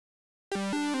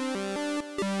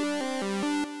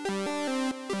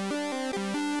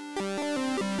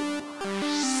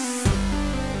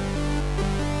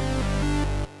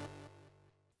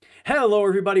Hello,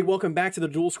 everybody. Welcome back to the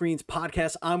Dual Screens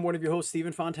podcast. I'm one of your hosts,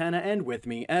 Stephen Fontana, and with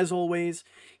me, as always,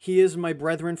 he is my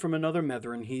brethren from another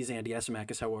methrin. He's Andy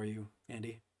Asimakis. How are you,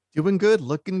 Andy? Doing good,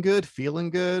 looking good, feeling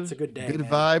good. It's a good day, Good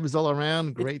man. Vibes all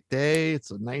around. Great day.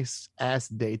 It's a nice ass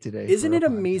day today. Isn't it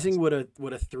amazing what a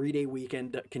 3-day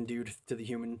weekend can do to the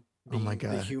human being? Oh my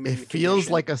god! The human it feels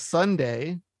condition? like a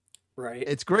Sunday, right?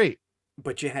 It's great.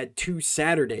 But you had 2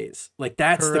 Saturdays. Like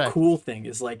that's Correct. the cool thing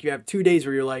is like you have 2 days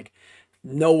where you're like,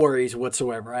 no worries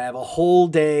whatsoever. I have a whole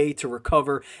day to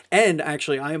recover. And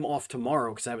actually, I am off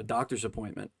tomorrow because I have a doctor's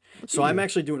appointment. So I'm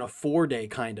actually doing a 4-day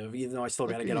kind of, even though I still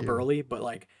got to get up early. But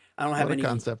like, I don't have any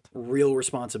real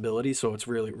responsibility. So it's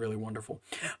really, really wonderful.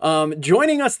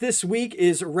 Joining us this week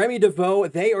is Rémy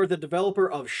Devaux. They are the developer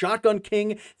of Shotgun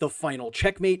King, the Final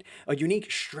Checkmate, a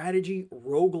unique strategy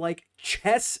roguelike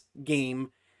chess game.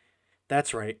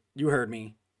 That's right. You heard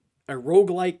me. A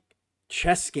roguelike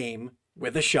chess game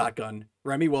with a shotgun.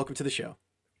 Rémy, welcome to the show.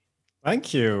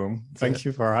 Thank you. Thank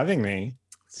you for having me.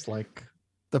 It's like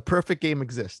the perfect game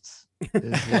exists is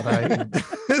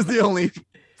the only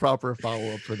proper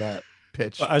follow-up for that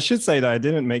pitch. Well, I should say that I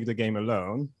didn't make the game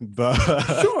alone, but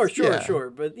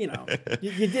sure. But you know,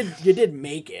 you did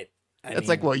make it. It's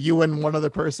like what, you and one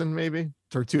other person maybe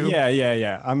or two?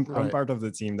 Yeah. I'm part of the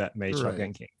team that made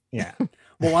Shotgun King. Yeah.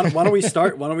 Well, why don't we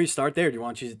start? Why don't we start there? Do you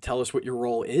want you to tell us what your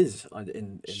role is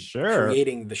in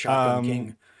creating the Shotgun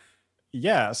King?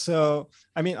 Yeah. So,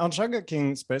 I mean, on Shotgun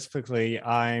King specifically,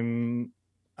 I'm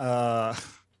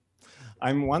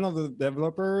one of the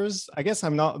developers. I guess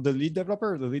I'm not the lead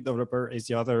developer. The lead developer is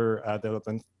the other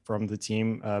development from the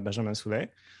team, Benjamin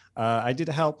Soulet. I did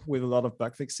help with a lot of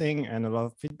bug fixing and a lot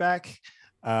of feedback.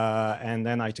 And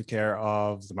then I took care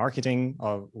of the marketing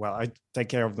I take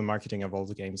care of the marketing of all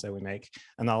the games that we make,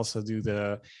 and I also do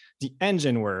the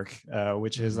engine work,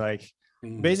 which is like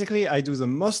basically I do the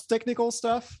most technical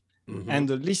stuff and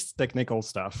the least technical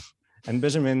stuff, and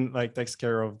Benjamin like takes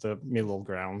care of the middle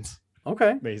ground.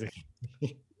 Okay, basically.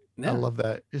 I love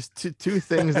that. Just two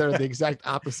things that are the exact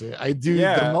opposite. I do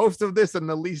the most of this and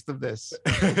the least of this.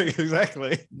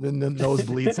 Exactly. Then the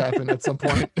nosebleeds happen at some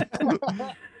point.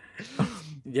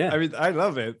 Yeah, I mean, I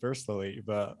love it personally,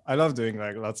 but I love doing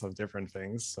like lots of different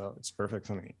things, so it's perfect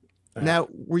for me. Now,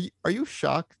 are you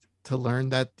shocked to learn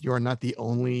that you're not the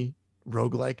only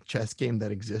roguelike chess game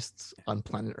that exists on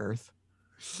planet Earth?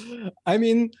 I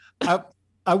mean,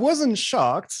 I wasn't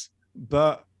shocked,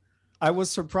 but I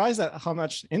was surprised at how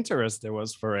much interest there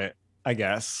was for it, I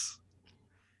guess.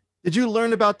 Did you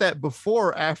learn about that before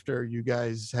or after you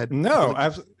guys had? No,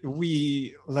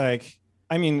 we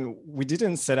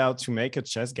didn't set out to make a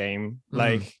chess game,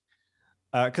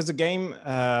 because the game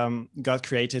got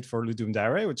created for Ludum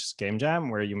Dare, which is Game Jam,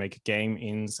 where you make a game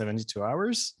in 72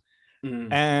 hours.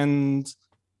 And,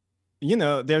 you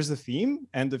know, there's a theme,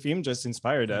 and the theme just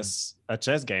inspired us a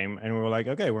chess game. And we were like,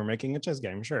 okay, we're making a chess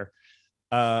game, sure.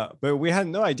 But we had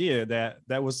no idea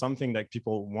that was something that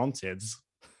people wanted.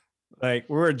 Like,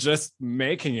 we were just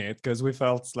making it because we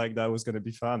felt like that was going to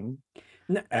be fun.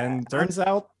 And turns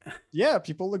out,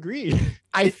 people agree.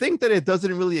 I think that it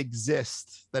doesn't really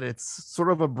exist, that it's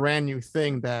sort of a brand new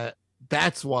thing,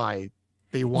 that's why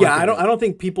they want it. I don't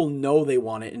think people know they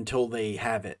want it until they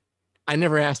have it. I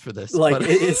never asked for this. Like,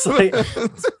 it's like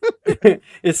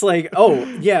it's like,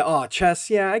 chess.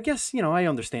 Yeah, I guess, you know, I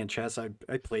understand chess. I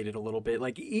played it a little bit.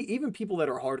 Like even people that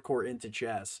are hardcore into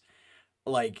chess,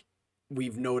 like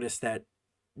we've noticed that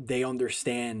they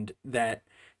understand that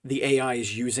the AI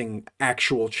is using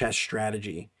actual chess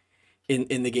strategy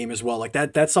in the game as well. Like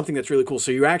that's something that's really cool.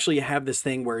 So you actually have this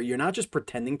thing where you're not just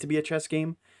pretending to be a chess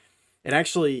game. It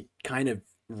actually kind of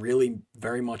really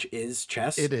very much is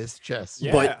chess. It is chess.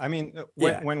 Yeah, but I mean,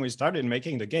 when we started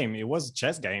making the game, it was a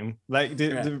chess game. Like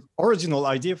the original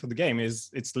idea for the game is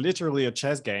it's literally a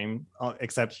chess game,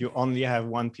 except you only have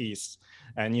one piece,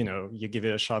 and you know you give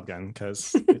it a shotgun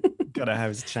because it gotta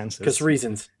have its chances. Because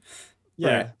reasons.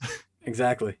 Yeah. Right.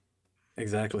 Exactly.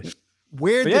 It's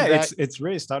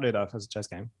really started off as a chess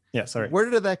game. Yeah, sorry. Where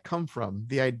did that come from?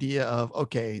 The idea of,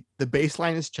 okay, the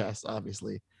baseline is chess,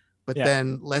 obviously, but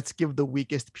then let's give the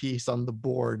weakest piece on the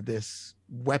board this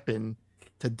weapon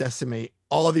to decimate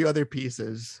all the other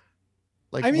pieces.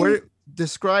 Like,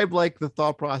 describe like the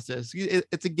thought process.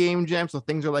 It's a game jam, so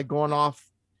things are like going off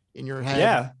in your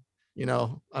head, you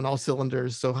know, on all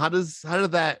cylinders. So how did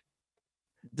that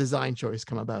design choice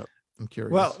come about? I'm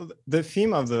curious. Well, the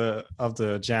theme of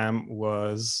the jam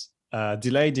was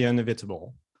delay the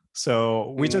inevitable.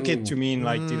 So we took it to mean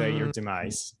like delay your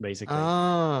demise, basically.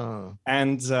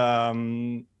 And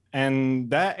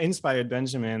that inspired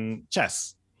Benjamin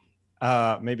chess.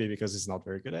 Maybe because he's not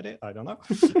very good at it. I don't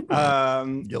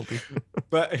know. Guilty.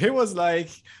 But he was like,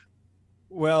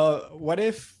 well, what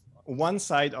if one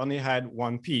side only had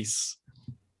one piece?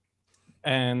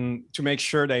 And to make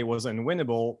sure that it was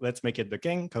unwinnable, let's make it the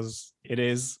king, because it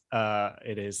is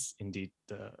indeed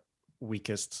the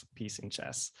weakest piece in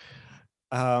chess.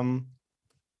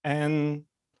 And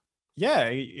yeah,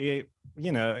 he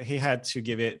had to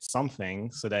give it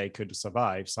something so that it could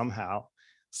survive somehow.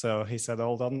 So he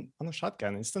settled on a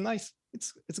shotgun. It's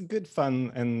a good,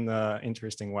 fun, and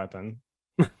interesting weapon.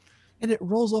 And it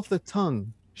rolls off the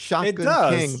tongue.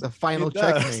 Shotgun King, the Final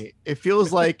Checkmate. It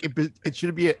feels like it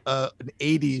should be an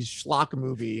 80s schlock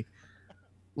movie.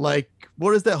 Like,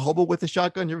 what is that hobo with the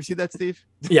shotgun? You ever see that, Steve?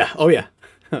 Yeah. Oh yeah.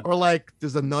 Or like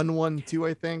there's a nun one too,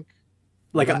 I think.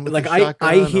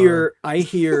 I hear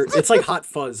it's like Hot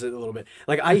Fuzz a little bit.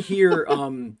 Like I hear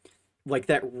like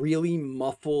that really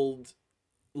muffled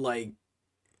like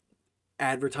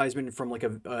advertisement from like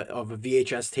of a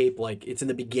VHS tape, like it's in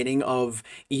the beginning of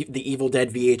the Evil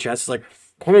Dead VHS. It's like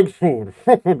King's food,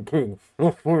 fucking king,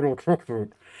 the final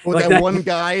checkmate. Or like that one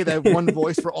guy, that one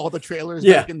voice for all the trailers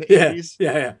yeah, back in the 80s.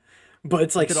 Yeah. But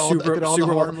it's like super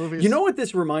horror movies. You know what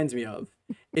this reminds me of?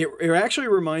 It actually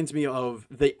reminds me of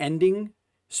the ending,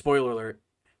 spoiler alert,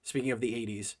 speaking of the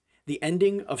 80s, the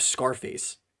ending of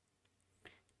Scarface.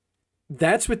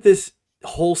 That's what this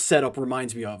whole setup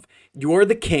reminds me of. You are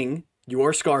the king, you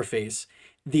are Scarface.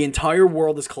 The entire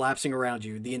world is collapsing around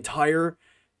you. The entire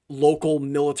local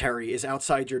military is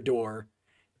outside your door,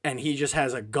 and he just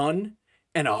has a gun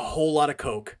and a whole lot of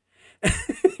coke.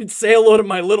 Say hello to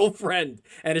my little friend,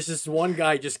 and it's just one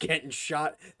guy just getting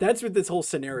shot. That's what this whole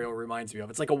scenario reminds me of.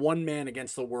 It's like a one man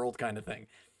against the world kind of thing.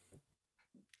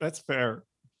 That's fair.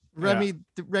 Rémy,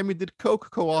 did Coke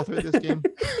co-author this game?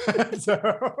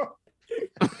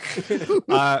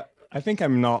 I think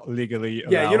I'm not legally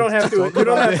allowed. Yeah, you don't have to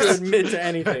admit to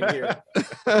anything here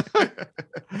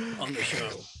on the show.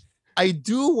 I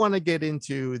do want to get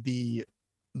into the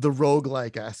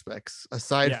roguelike aspects,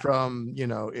 aside from,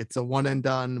 it's a one and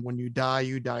done. When you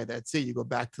die, that's it. You go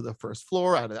back to the first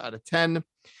floor out of 10.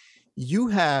 You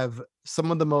have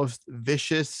some of the most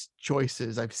vicious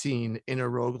choices I've seen in a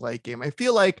roguelike game. I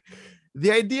feel like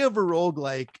the idea of a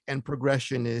roguelike and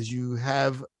progression is you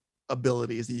have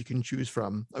abilities that you can choose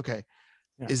from. Okay,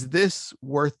 is this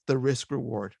worth the risk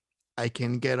reward? I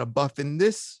can get a buff in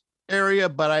this area,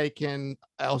 but I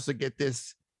also get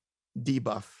this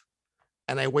debuff,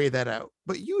 and I weigh that out.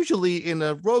 But usually in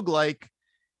a roguelike,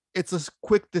 it's a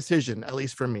quick decision, at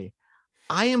least for me.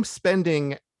 I am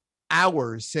spending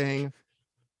hours saying,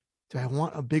 do I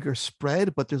want a bigger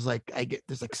spread? But there's like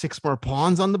 6 more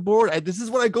pawns on the board. This is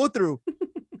what I go through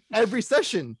every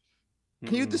session.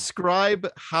 Can you describe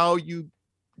how you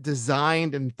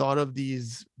designed and thought of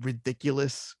these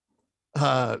ridiculous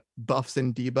buffs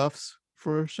and debuffs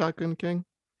for Shotgun King?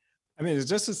 I mean, it's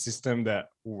just a system that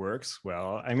works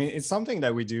well. I mean, it's something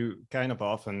that we do kind of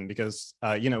often because,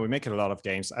 we make a lot of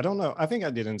games. I don't know. I think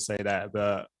I didn't say that,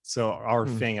 but so our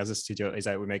thing as a studio is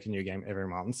that we make a new game every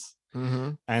month.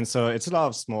 Mm-hmm. And so it's a lot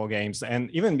of small games.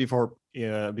 And even before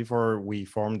we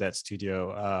formed that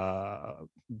studio,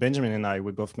 Benjamin and I,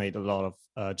 we both made a lot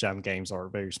of jam games or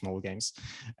very small games.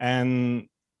 And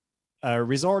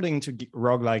resorting to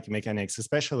roguelike mechanics,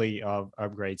 especially of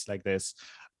upgrades like this,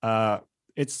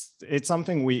 it's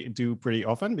something we do pretty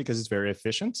often because it's very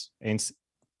efficient and it's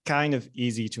kind of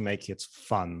easy to make it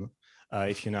fun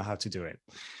if you know how to do it.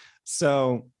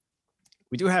 So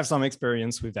we do have some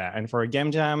experience with that. And for a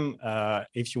game jam,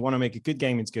 if you want to make a good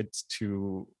game, it's good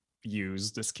to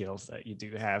use the skills that you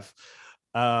do have.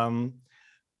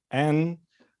 And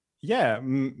yeah,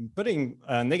 putting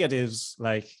negatives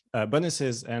like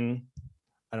bonuses, and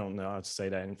I don't know how to say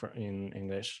that in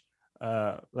English.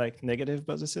 Like negative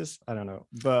bonuses, I don't know,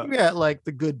 but yeah, like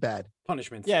the good bad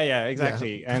punishments. Yeah,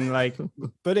 exactly. Yeah. And like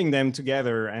putting them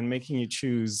together and making you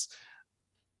choose,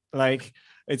 like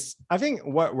I think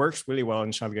what works really well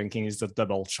in Shotgun King is the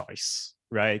double choice,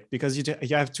 right? Because you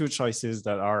have 2 choices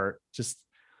that are just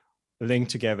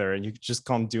linked together and you just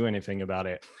can't do anything about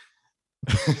it.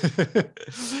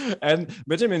 And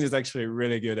Benjamin is actually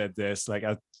really good at this, like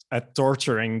at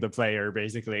torturing the player,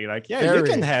 basically. Like, you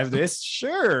can have this,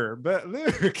 sure, but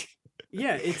look.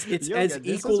 Yeah, it's as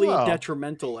equally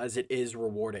detrimental as it is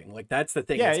rewarding. Like, that's the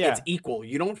thing. It's equal.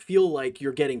 You don't feel like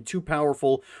you're getting too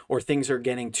powerful or things are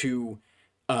getting too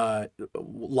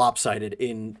lopsided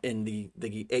in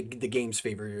the game's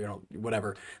favor,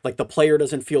 whatever. Like, the player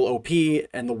doesn't feel OP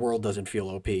and the world doesn't feel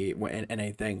OP in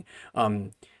anything.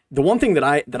 The one thing that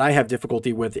I have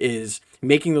difficulty with is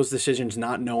making those decisions,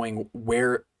 not knowing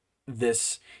where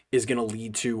this is going to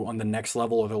lead to on the next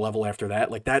level or the level after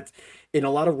that. Like that, in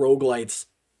a lot of roguelites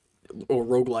or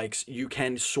roguelikes, you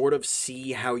can sort of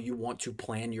see how you want to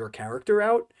plan your character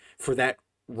out for that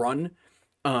run.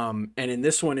 And in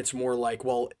this one, it's more like,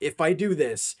 well, if I do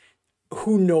this,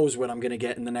 who knows what I'm going to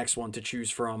get in the next one to choose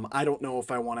from. I don't know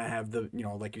if I want to have the,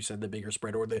 like you said, the bigger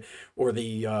spread or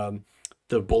the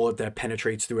bullet that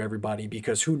penetrates through everybody,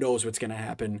 because who knows what's going to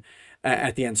happen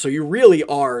at the end. So you really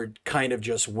are kind of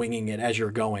just winging it as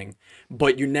you're going,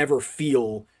 but you never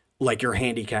feel like you're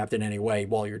handicapped in any way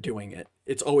while you're doing it.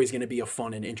 It's always going to be a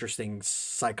fun and interesting,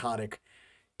 psychotic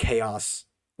chaos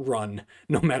run,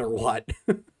 no matter what.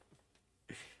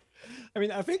 I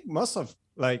mean, I think most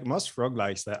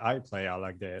roguelikes that I play are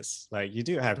like this. Like you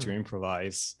do have to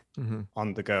improvise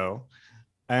on the go,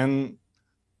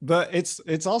 but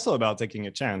it's also about taking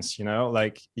a chance.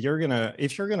 Like if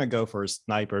you're gonna go for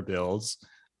sniper builds,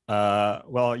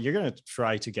 well, you're gonna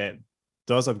try to get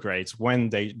those upgrades when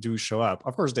they do show up.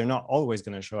 Of course, they're not always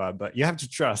gonna show up, but you have to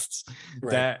trust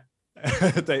that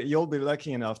that you'll be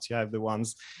lucky enough to have the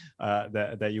ones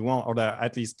that you want, or that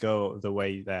at least go the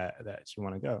way that you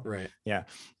want to go. Right. Yeah.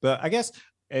 But I guess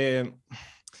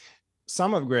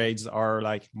some upgrades are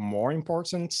like more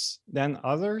important than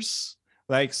others.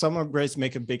 Like some upgrades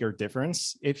make a bigger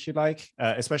difference, if you like,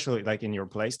 especially like in your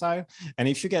playstyle. And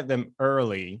if you get them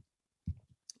early,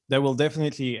 they will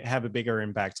definitely have a bigger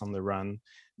impact on the run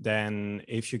than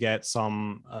if you get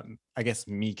some, I guess,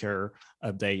 meeker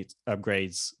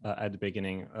upgrades at the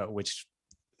beginning, which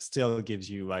still gives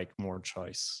you like more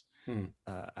choice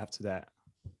after that.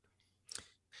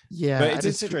 Yeah, but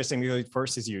it's interesting because it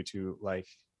forces you to like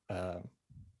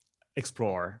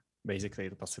explore basically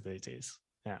the possibilities.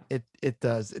 Yeah, it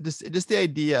does. It just the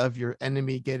idea of your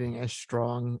enemy getting as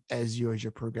strong as you're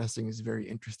progressing is very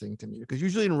interesting to me, because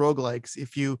usually in roguelikes,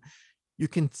 if you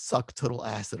can suck total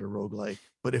ass at a roguelike,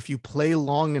 but if you play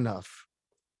long enough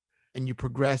and you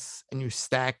progress and you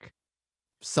stack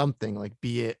something, like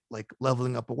be it like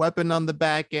leveling up a weapon on the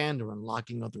back end or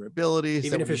unlocking other abilities,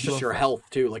 even if it's just your health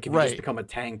too, like if you just become a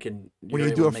tank and when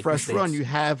you do a fresh run, you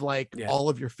have like all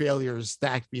of your failures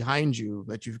stacked behind you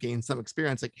that you've gained some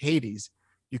experience. Like Hades,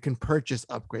 you can purchase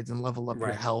upgrades and level up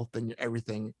your health and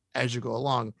everything as you go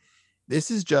along. This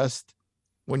is just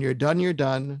when you're done, you're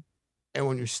done. And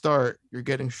when you start, you're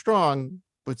getting strong,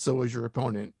 but so is your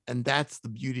opponent. And that's the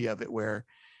beauty of it, where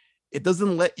it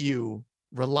doesn't let you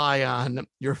rely on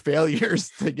your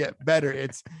failures to get better.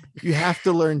 It's you have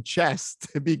to learn chess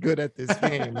to be good at this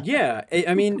game. Yeah.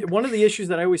 I mean, one of the issues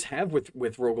that I always have with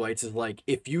roguelites is like,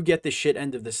 if you get the shit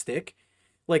end of the stick,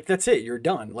 like that's it, you're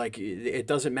done. Like it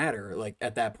doesn't matter. Like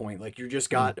at that point, like you just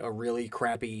got a really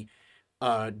crappy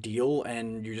deal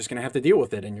and you're just gonna have to deal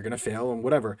with it and you're gonna fail and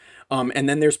whatever. And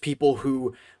then there's people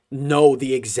who know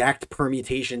the exact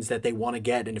permutations that they want to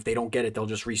get, and if they don't get it, they'll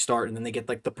just restart, and then they get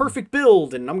like the perfect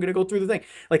build, and I'm gonna go through the thing.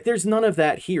 Like there's none of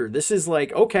that here. This is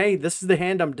like, okay, this is the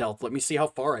hand I'm dealt, let me see how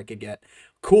far I could get.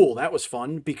 Cool, that was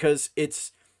fun, because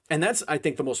it's, and that's I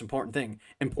think the most important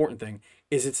thing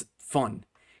is it's fun.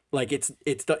 Like it's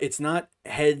not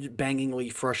head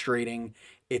bangingly frustrating,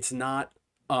 it's not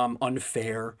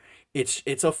unfair.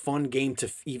 It's a fun game to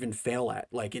even fail at.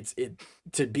 Like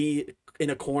to be in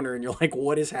a corner and you're like,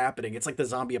 what is happening? It's like the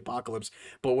zombie apocalypse,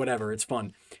 but whatever, it's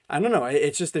fun. I don't know.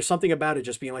 It's just, there's something about it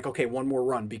just being like, okay, one more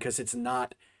run, because it's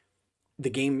not the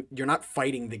game. You're not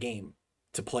fighting the game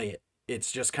to play it.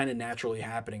 It's just kind of naturally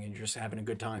happening and you're just having a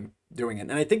good time doing it.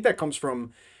 And I think that comes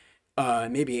from,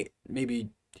 maybe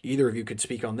either of you could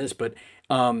speak on this, but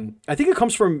I think it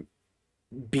comes from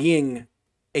being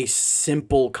a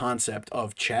simple concept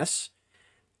of chess.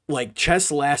 Like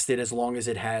chess lasted as long as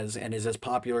it has and is as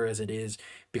popular as it is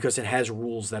because it has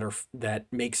rules that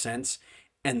make sense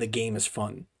and the game is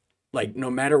fun. Like no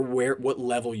matter what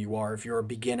level you are, if you're a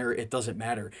beginner, it doesn't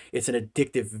matter. It's an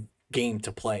addictive game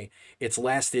to play. It's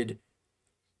lasted,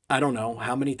 I don't know,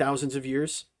 how many thousands of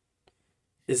years?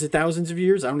 Is it thousands of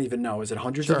years? I don't even know. Is it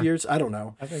hundreds of years? I don't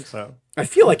know. I think so. I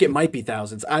feel like it might be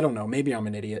thousands. I don't know. Maybe I'm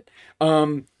an idiot.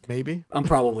 Maybe. I'm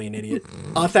probably an idiot.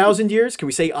 1,000 years? Can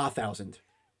we say 1,000?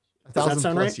 Does that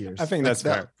sound right? Years. I think that's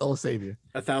fair. That'll save you.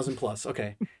 1,000 plus.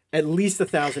 Okay. At least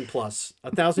 1,000 plus.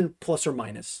 1,000 plus or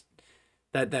minus.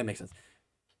 That makes sense.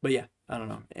 But yeah, I don't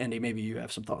know. Andy, maybe you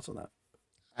have some thoughts on that.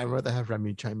 I'd rather have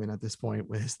Rémy chime in at this point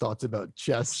with his thoughts about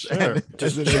chess. Sure.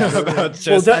 Chess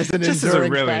is a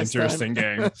really interesting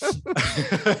game.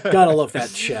 Gotta love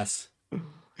that chess.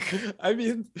 I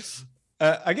mean,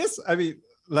 I guess,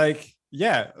 like,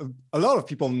 yeah, a lot of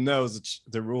people know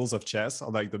the rules of chess,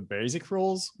 or like the basic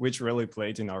rules, which really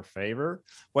played in our favor.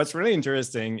 What's really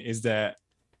interesting is that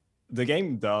the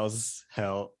game does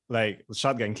help, like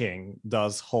Shotgun King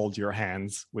does hold your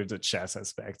hands with the chess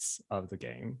aspects of the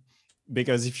game.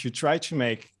 Because if you try to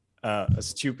make a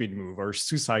stupid move or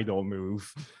suicidal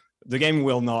move, the game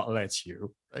will not let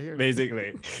you,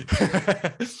 basically.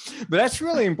 But that's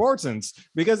really important,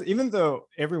 because even though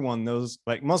everyone knows,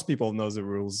 like most people know the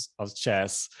rules of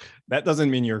chess, that doesn't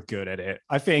mean you're good at it.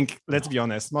 I think, let's be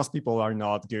honest, most people are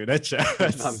not good at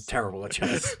chess. I'm terrible at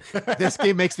chess. This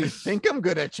game makes me think I'm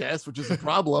good at chess, which is a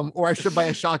problem, or I should buy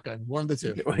a shotgun. One of the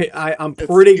two. I'm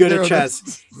pretty good at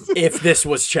chess if this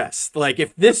was chess. Like,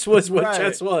 if this was what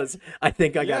chess was, I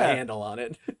think I got a handle on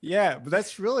it. Yeah, but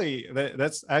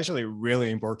that's actually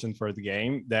really important for the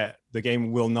game, that the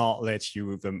game will not let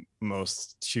you the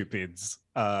most stupid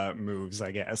moves,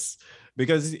 I guess.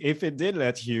 Because if it did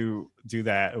let you do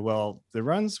that, well, the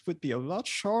runs would be a lot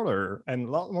shorter and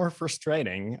a lot more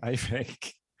frustrating, I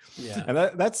think. Yeah, and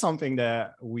that's something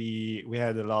that we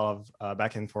had a lot of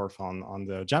back and forth on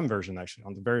the jam version, actually,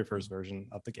 on the very first version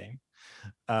of the game.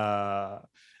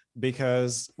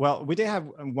 Because, well, we did have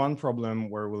one problem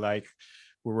where we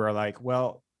were like,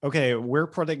 well, okay, we're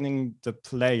protecting the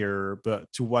player, but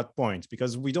to what point?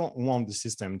 Because we don't want the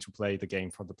system to play the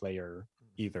game for the player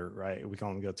either, right? We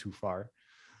can't go too far.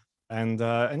 And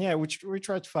yeah, we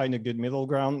try to find a good middle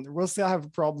ground. We'll still have a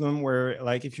problem where,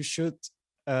 like, if you shoot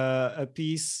a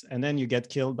piece and then you get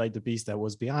killed by the piece that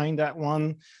was behind that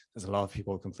one, there's a lot of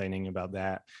people complaining about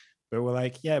that. But we're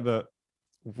like, yeah, but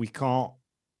we can't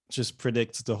just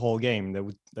predict the whole game. That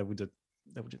would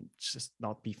just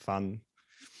not be fun.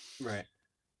 Right.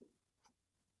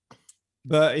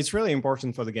 But it's really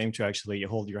important for the game to actually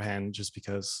hold your hand, just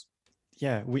because,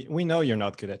 yeah, we know you're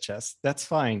not good at chess. That's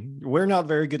fine. We're not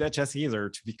very good at chess either,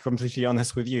 to be completely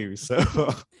honest with you.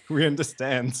 So we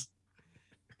understand.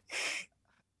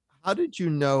 How did you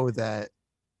know that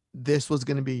this was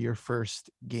going to be your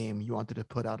first game you wanted to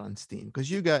put out on Steam?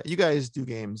 Because you guys do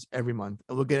games every month.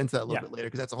 And we'll get into that a little bit later,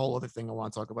 because that's a whole other thing I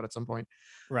want to talk about at some point.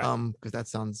 Right. Because that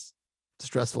sounds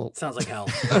stressful. Sounds like hell.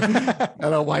 I don't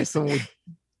know why someone would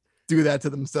do that to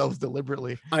themselves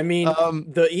deliberately. I mean,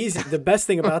 the best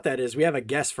thing about that is we have a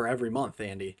guest for every month,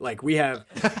 Andy. Like, we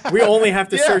only have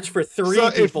to search for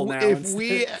 3 people now. If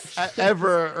we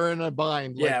ever are in a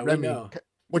bind, like, yeah, Rémy, we know.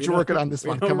 What you're working on this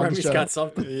month? Come on the show. Got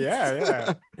something.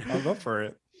 Yeah, I'll go for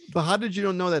it. But how did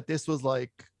you know that this was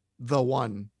like the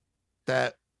one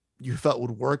that you felt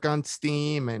would work on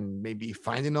Steam and maybe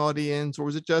find an audience, or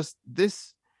was it just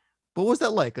this? What was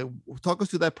that like? Talk us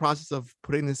through that process of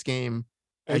putting this game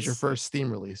as your first Steam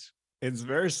release. It's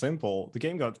very simple. The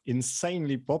game got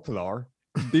insanely popular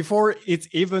before it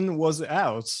even was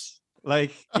out.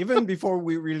 Like, even before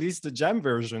we released the jam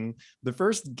version, the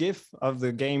first GIF of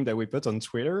the game that we put on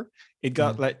Twitter, it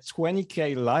got like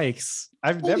 20K likes.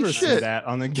 I've never seen that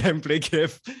on a gameplay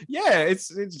GIF. Yeah, it's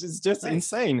just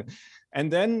insane.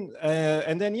 And then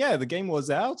yeah, the game was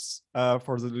out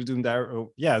for the Ludum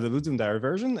Dare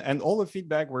version, and all the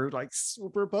feedback were like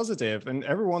super positive, and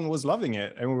everyone was loving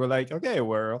it. And we were like, okay,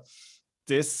 well,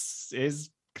 this is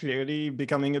clearly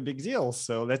becoming a big deal,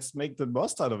 so let's make the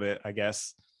most out of it, I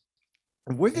guess.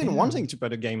 We've been wanting to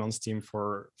put a game on Steam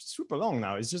for super long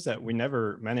now. It's just that we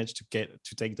never managed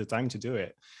to take the time to do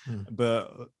it.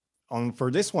 But for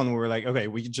this one, we were like, okay,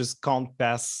 we just can't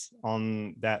pass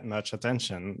on that much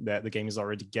attention that the game is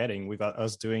already getting without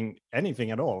us doing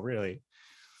anything at all, really.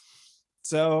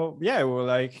 So yeah, we're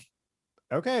like,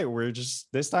 okay,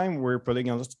 this time we're putting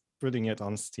it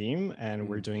on Steam, and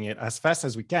we're doing it as fast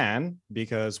as we can,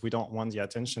 because we don't want the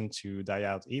attention to die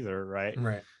out either, right?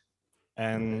 Right.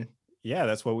 And yeah,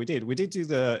 that's what we did. We did do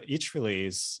the itch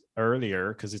release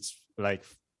earlier, because it's like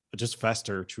just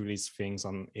faster to release things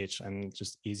on itch and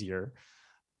just easier.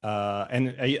 And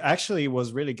it actually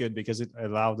was really good, because it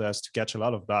allowed us to catch a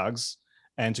lot of bugs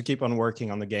and to keep on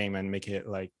working on the game and make it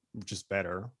like just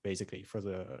better, basically,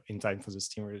 in time for the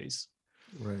Steam release.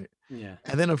 Right. Yeah.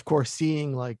 And then, of course,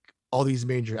 seeing like all these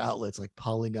major outlets like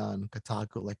Polygon,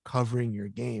 Kotaku, like covering your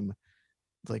game,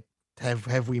 like,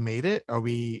 have we made it? Are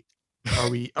we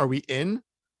in?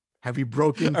 Have we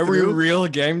broken through? Are we real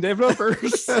game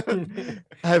developers?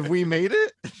 Have we made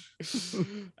it?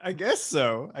 I guess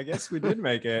so. I guess we did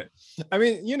make it. I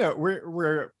mean,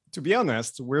 we're to be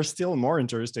honest, we're still more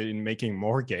interested in making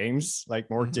more games, like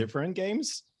more different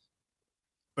games.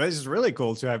 But it's really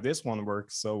cool to have this one work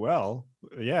so well.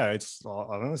 Yeah, it's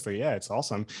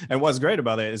awesome. And what's great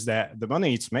about it is that the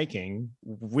money it's making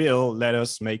will let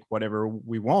us make whatever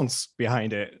we want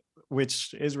behind it,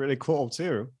 which is really cool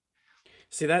too.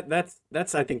 See,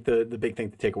 that's I think the big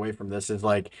thing to take away from this is,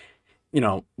 like,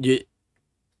 you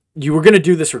were going to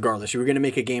do this regardless. You were going to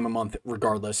make a game a month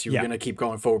regardless. You were going to keep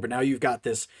going forward. But now you've got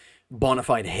this bona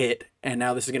fide hit, and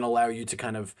now this is going to allow you to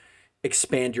kind of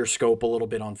expand your scope a little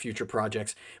bit on future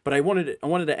projects. But I wanted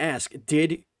to ask,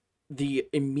 did the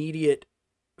immediate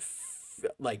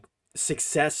like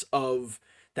success of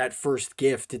that first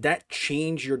gift, did that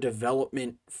change your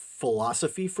development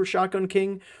philosophy for Shotgun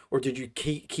King, or did you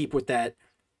keep with that,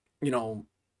 you know,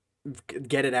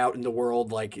 get it out in the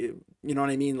world, like, you know what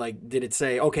I mean? Like, did it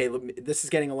say, okay, this is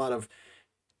getting a lot of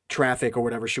traffic or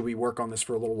whatever, should we work on this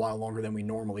for a little while longer than we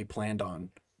normally planned on?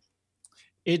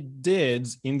 It did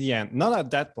in the end, not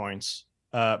at that point,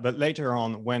 but later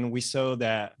on when we saw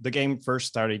that the game first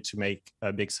started to make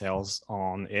big sales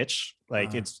on itch.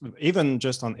 Like it's even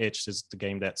just on itch is the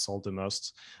game that sold the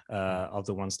most of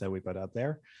the ones that we put out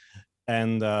there.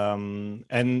 And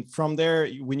from there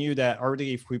we knew that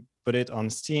already if we put it on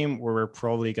Steam, we were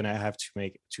probably gonna have to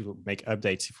make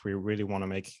updates if we really want to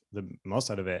make the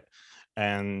most out of it,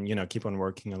 and you know, keep on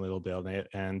working a little bit on it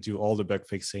and do all the bug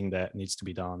fixing that needs to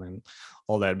be done and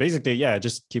all that. Basically, yeah,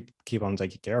 just keep on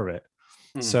taking care of it.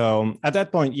 So at that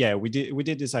point, yeah, we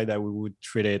did decide that we would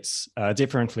treat it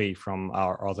differently from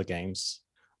our other games.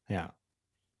 Yeah.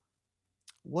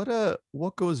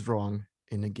 What goes wrong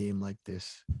in a game like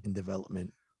this in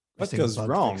development? What goes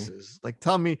wrong? Fixes. Like,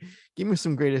 give me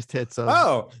some greatest hits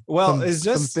of it's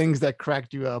just some things that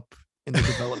cracked you up in the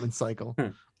development cycle.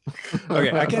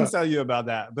 Okay, I can tell you about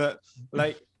that. But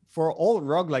like for all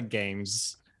roguelike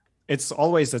games, it's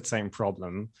always the same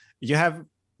problem. You have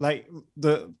like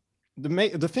the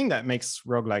thing that makes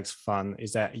roguelikes fun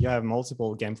is that you have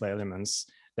multiple gameplay elements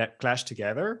that clash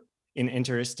together in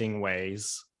interesting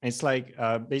ways. It's like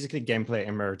basically gameplay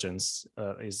emergence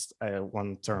is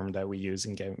one term that we use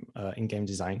in game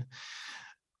design,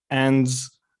 and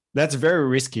that's very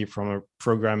risky from a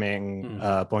programming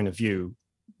point of view,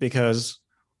 because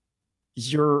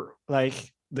you're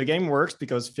like, the game works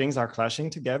because things are clashing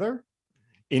together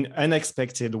in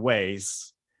unexpected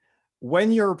ways.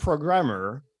 When you're a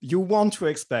programmer, you want to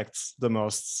expect the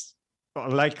most,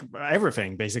 like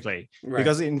everything basically, right?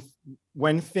 Because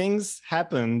when things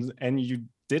happened and you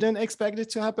didn't expect it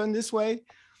to happen this way,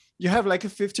 you have like a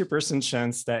 50%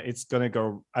 chance that it's gonna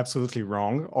go absolutely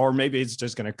wrong, or maybe it's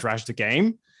just gonna crash the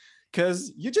game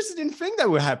because you just didn't think that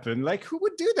would happen. Like, who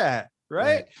would do that,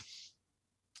 right?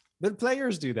 But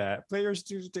players do that. Players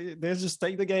do. They just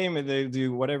take the game and they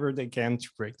do whatever they can to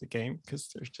break the game because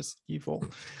they're just evil.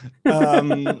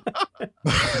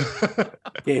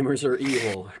 Gamers are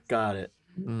evil. Got it.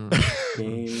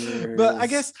 But I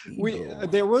guess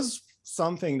there was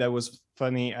something that was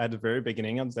funny at the very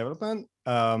beginning of development.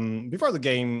 Before the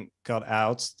game got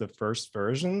out, the first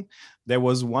version, there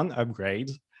was one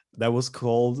upgrade that was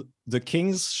called the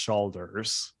King's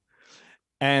Shoulders.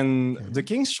 And the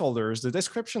King's Shoulders, the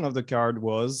description of the card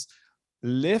was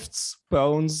lifts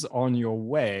bones on your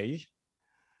way.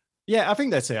 Yeah, I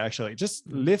think that's it, actually.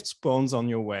 Just lifts bones on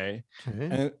your way.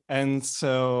 Okay. And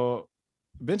so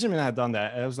Benjamin had done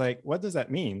that. I was like, what does that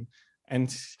mean?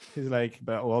 And he's like,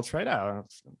 well, I'll try it out.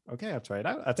 Okay, I'll try it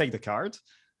out. I take the card.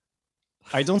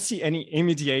 I don't see any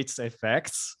immediate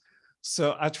effects.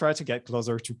 So I try to get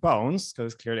closer to bones,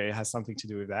 because clearly it has something to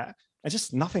do with that. And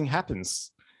just nothing happens.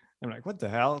 I'm like, what the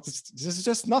hell? This is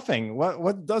just nothing.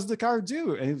 What does the card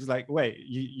do? And he was like, wait,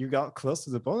 you got close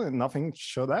to the bone and nothing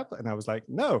showed up? And I was like,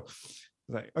 no.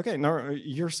 Like, okay, no,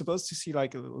 you're supposed to see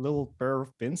like a little pair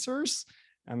of pincers.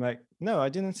 I'm like, no, I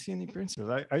didn't see any pincers.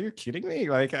 Like, are you kidding me?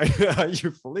 Like, are you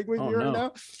fooling with me right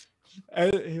now?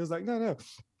 And he was like, no.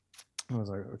 I was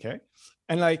like, okay.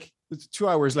 And like 2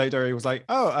 hours later, he was like,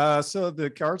 so the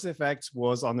card's effect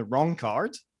was on the wrong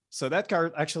card. So that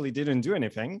card actually didn't do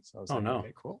anything. So I was like,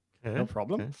 okay, cool. No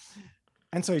problem. Okay.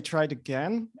 And so I tried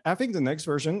again. I think the next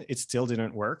version, it still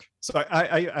didn't work. So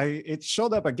it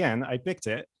showed up again. I picked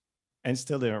it and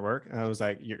still didn't work. And I was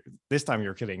like, this time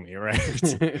you're kidding me, right?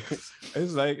 I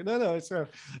was like, no, it's not.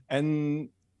 And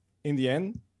in the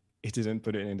end, it didn't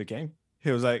put it in the game.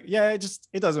 He was like, yeah,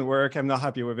 it doesn't work. I'm not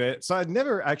happy with it. So I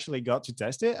never actually got to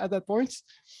test it at that point.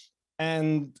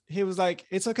 And he was like,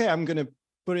 it's okay. I'm going to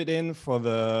put it in for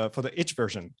the itch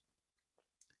version.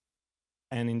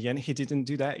 And in the end, he didn't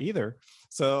do that either.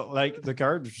 So like the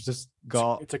card just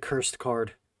got... It's a cursed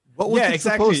card. What was it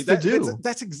supposed to do?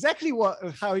 That's exactly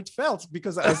how it felt,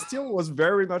 because I still was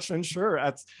very much unsure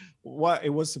at what it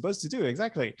was supposed to do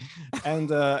exactly. And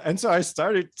so I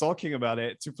started talking about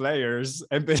it to players,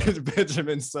 and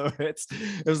Benjamin saw it.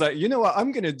 It was like, you know what?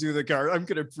 I'm going to do the card. I'm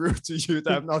going to prove to you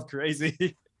that I'm not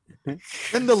crazy.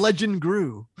 Then the legend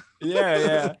grew.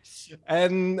 Yeah.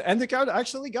 And the card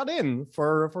actually got in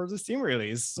for the Steam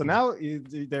release. So now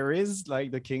there is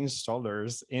like the king's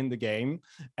shoulders in the game,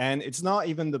 and it's not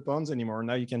even the bones anymore.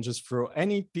 Now you can just throw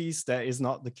any piece that is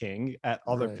not the king at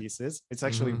other pieces. It's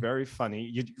actually very funny.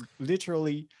 You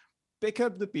literally pick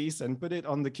up the piece and put it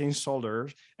on the king's shoulder,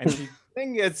 and he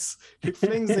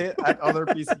flings it at other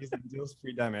pieces and deals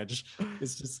 3 damage.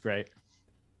 It's just great.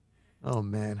 Oh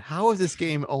man, how is this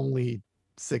game only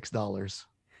 $6?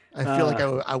 I feel like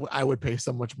I would pay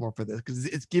so much more for this because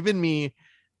it's given me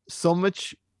so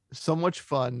much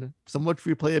fun, so much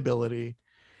replayability,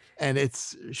 and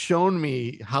it's shown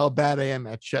me how bad I am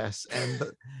at chess, and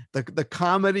the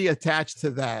comedy attached to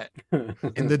that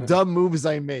and the dumb moves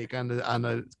I make on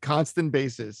a constant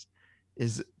basis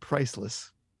is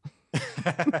priceless.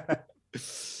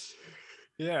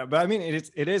 Yeah, but I mean,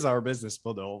 it is our business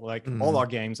model. Like all our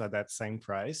games are that same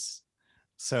price.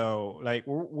 So like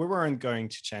we weren't going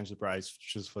to change the price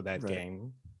just for that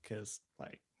game because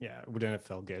like, yeah, it wouldn't have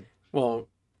felt good. Well,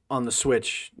 on the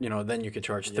Switch, then you could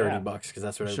charge $30 because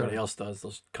that's what everybody else does.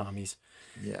 Those commies.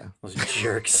 Yeah. Those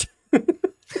jerks.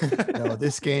 No,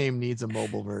 this game needs a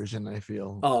mobile version, I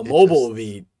feel. Oh, mobile would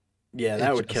be,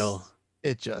 that would kill.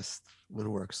 It just would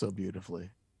work so beautifully.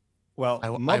 Well,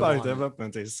 mobile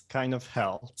development is kind of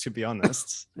hell, to be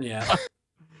honest. Yeah.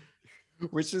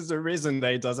 Which is the reason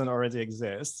that it doesn't already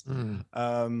exist. But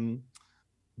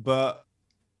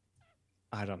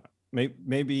I don't know.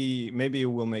 Maybe it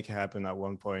will make it happen at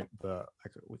one point, but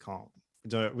we can't.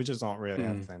 We just don't really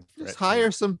have plans for just it.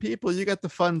 hire some people. You got the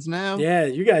funds now. Yeah,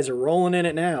 you guys are rolling in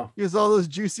it now. Here's all those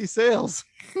juicy sales.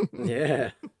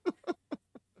 Yeah.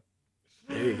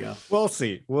 There you go. We'll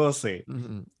see.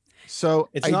 So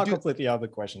it's not completely out of the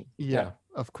question. Yeah,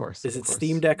 of course. Is it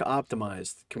Steam Deck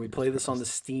optimized? Can we play this on the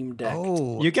Steam Deck?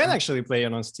 Oh, you can actually play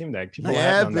it on Steam Deck. People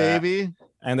yeah, have done baby. That,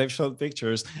 and they've showed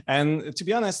pictures. And to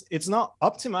be honest, it's not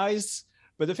optimized.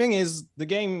 But the thing is, the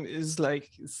game is like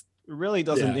really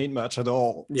doesn't need much at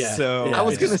all. Yeah. So I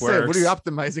was gonna say, what are you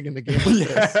optimizing in the game?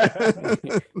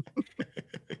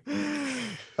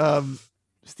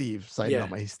 Steve, side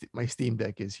note, my Steam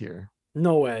Deck is here.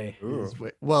 No way.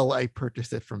 Well, I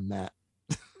purchased it from Matt.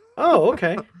 Oh,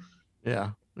 okay. Yeah.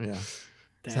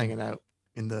 It's hanging out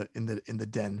in the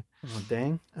den. Oh,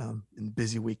 dang. In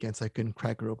busy weekends, I couldn't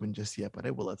crack it open just yet, but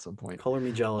I will at some point. Color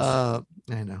me jealous. I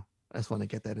know. I just want to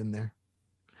get that in there.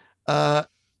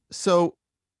 So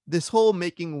this whole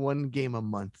making one game a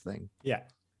month thing. Yeah.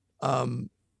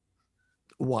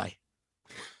 Why?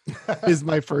 Is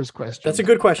my first question. That's a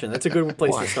good question. That's a good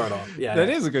place to start off. Yeah, that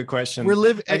is a good question. We're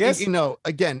living, I guess,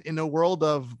 again, in a world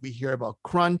of, we hear about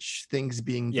crunch, things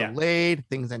being delayed,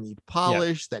 things that need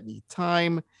polish, that need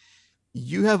time.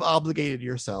 You have obligated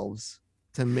yourselves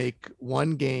to make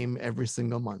one game every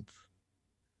single month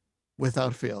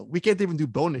without fail. We can't even do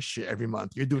bonus shit every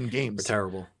month. You're doing games. We're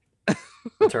terrible.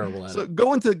 We're terrible at so it.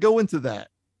 Go into that,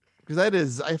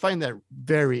 because I find that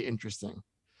very interesting.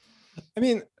 I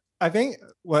mean, I think,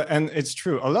 and it's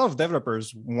true, a lot of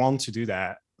developers want to do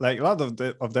that. Like a lot of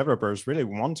developers really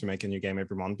want to make a new game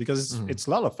every month because it's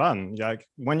a lot of fun. Like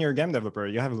when you're a game developer,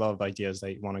 you have a lot of ideas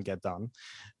that you want to get done.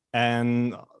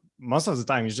 And most of the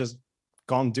time you just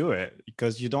can't do it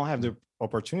because you don't have the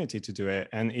opportunity to do it.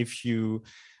 And if you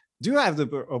do have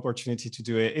the opportunity to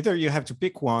do it, either you have to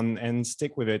pick one and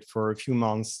stick with it for a few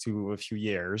months to a few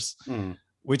years,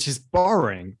 which is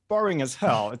boring as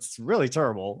hell. It's really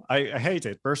terrible. I hate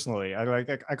it personally. I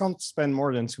can't spend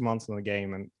more than 2 months on a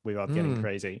game and without getting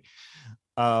crazy.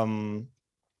 So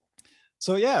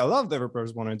yeah, a lot of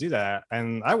developers want to do that,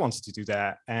 and I wanted to do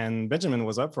that, and Benjamin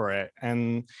was up for it.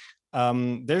 And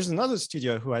there's another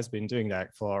studio who has been doing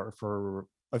that for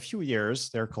a few years.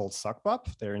 They're called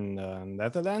Sockpop. They're in the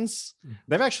Netherlands.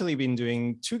 They've actually been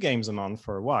doing 2 games a month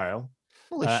for a while.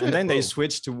 And then they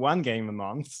switched to 1 game a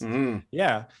month.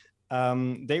 Yeah.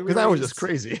 Because that was just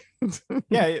crazy.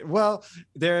 Yeah, well,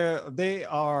 they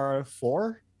are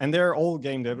 4 and they're all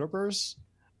game developers.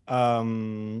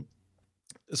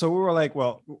 So we were like,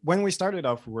 well, when we started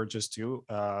off, we were just 2.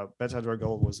 Beta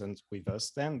Dragol wasn't with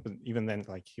us then, but even then,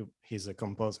 like he's a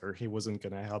composer. He wasn't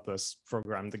gonna help us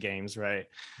program the games, right?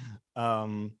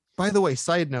 By the way,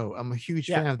 side note, I'm a huge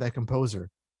fan of that composer.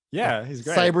 Yeah, he's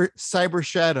great. Cyber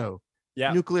Shadow.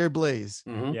 Yeah. Nuclear Blaze.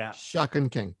 Yeah. Shotgun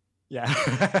King. Yeah.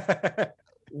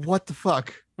 What the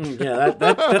fuck? Yeah,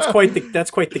 that's quite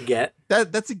the get.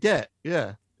 That's a get.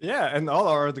 Yeah. Yeah, and all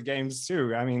our other games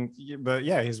too. I mean, but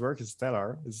yeah, his work is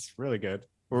stellar. It's really good.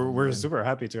 We're super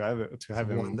happy to have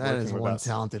him. That is one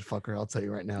talented fucker. I'll tell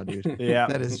you right now, dude. Yeah,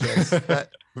 that is just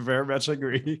very much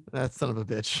agree. That son of a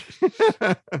bitch.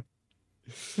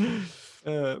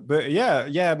 But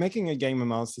yeah, making a game a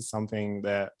month is something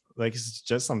that like it's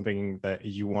just something that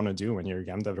you want to do when you're a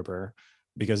game developer,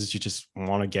 because you just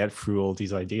want to get through all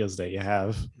these ideas that you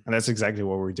have, and that's exactly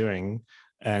what we're doing,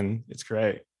 and it's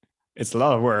great. It's a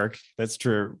lot of work, that's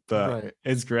true, but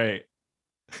it's great.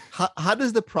 How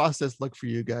does the process look for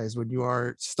you guys when you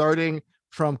are starting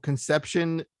from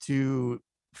conception to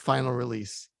final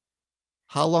release?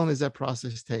 How long does that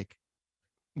process take?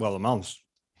 Well, a month.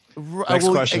 Next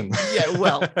question. Yeah,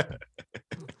 well.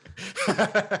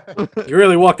 You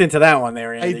really walked into that one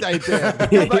there, Andy. I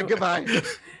did. Goodbye.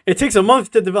 It takes a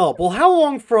month to develop. Well, how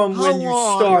long from when you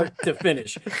start to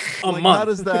finish? A month. How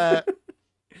does that?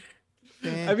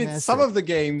 I mean, some of the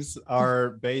games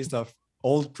are based off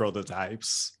old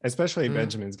prototypes, especially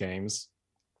Benjamin's games.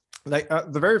 Like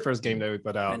the very first game that we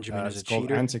put out, is called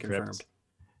Anticrypt.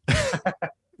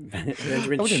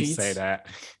 Benjamin I wouldn't say that.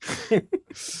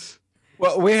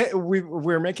 Well,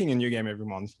 we're making a new game every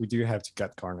month. We do have to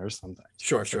cut corners sometimes.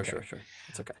 Sure.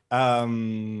 It's okay.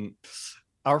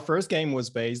 Our first game was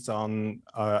based on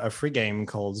a free game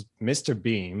called Mr.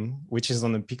 Beam, which is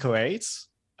on the Pico 8.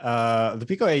 The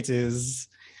Pico 8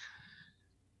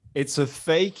 it's a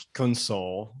fake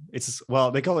console.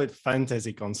 They call it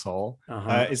fantasy console.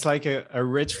 It's like a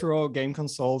retro game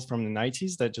console from the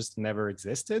 90s that just never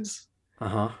existed.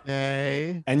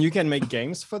 Hey. And you can make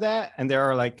games for that, and there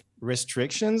are like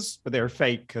restrictions, but they're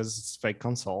fake because it's fake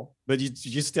console. But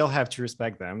you still have to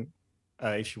respect them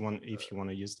if you want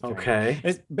to use the game.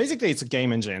 It's a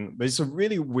game engine, but it's a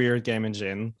really weird game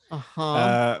engine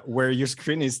where your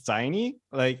screen is tiny.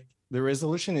 Like the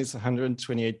resolution is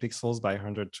 128 pixels by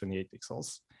 128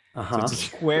 pixels. So it's a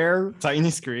square,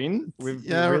 tiny screen with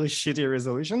really shitty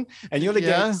resolution, and you only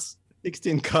get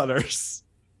 16 colors.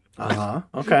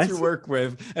 To work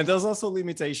with, and there's also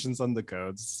limitations on the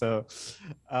codes. So,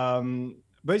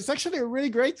 but it's actually a really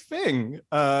great thing.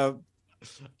 I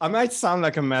might sound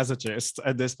like a masochist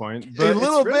at this point, but a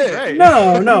little bit. Great.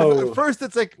 No. First,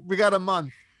 it's like we got a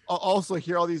month. Also,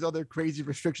 here all these other crazy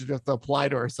restrictions we have to apply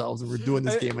to ourselves, and we're doing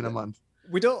this game in a month.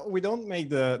 We don't make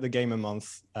the game a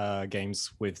month games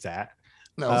with that.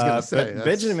 No, I was gonna say but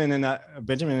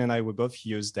Benjamin and I would both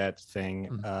use that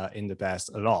thing in the past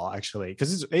a lot, actually,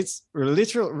 because it's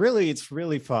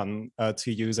really fun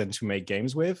to use and to make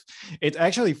games with. It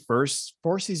actually first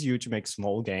forces you to make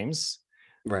small games,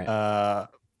 right?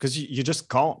 Because you just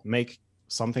can't make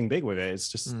something big with it. It's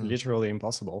just literally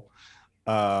impossible.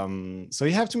 So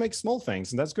you have to make small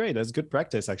things, and that's great. That's good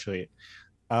practice, actually.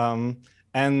 And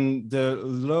the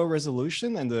low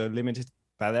resolution and the limited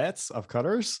palettes of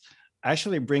colors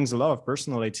actually brings a lot of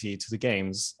personality to the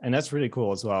games, and that's really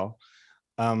cool as well.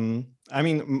 I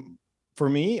mean, for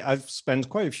me, I've spent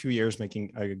quite a few years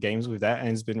making games with that, and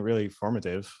it's been really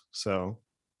formative, so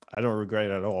I don't regret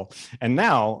it at all. And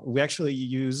now we actually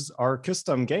use our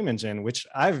custom game engine, which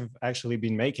I've actually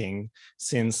been making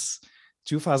since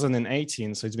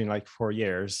 2018, so it's been like 4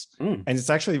 years, and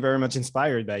it's actually very much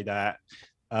inspired by that,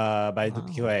 by the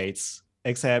Q8s,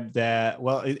 except that,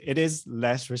 well, it is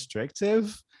less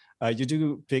restrictive. You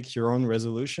do pick your own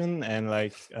resolution and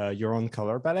like your own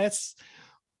color palettes,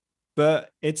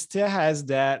 but it still has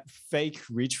that fake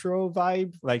retro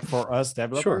vibe, like for us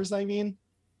developers, I mean.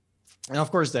 And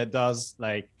of course, that does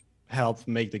like help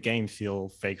make the game feel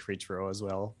fake retro as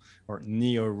well, or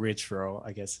neo retro,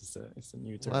 I guess is the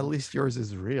new term. Well, at least yours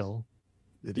is real.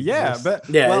 It's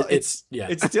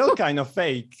still kind of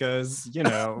fake because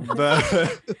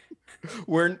but.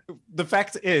 The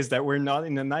fact is that we're not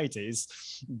in the 90s,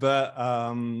 but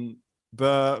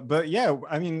yeah,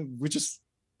 I mean, we just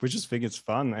think it's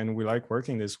fun and we like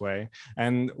working this way,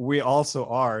 and we also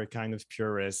are kind of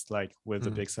purist, like with the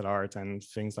pixel art and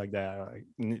things like that.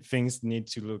 Things need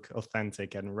to look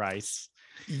authentic and right.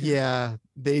 Yeah,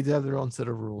 they have their own set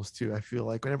of rules too. I feel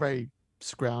like whenever I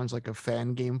scrounge like a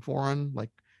fan game forum,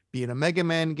 like be it a Mega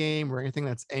Man game or anything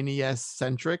that's NES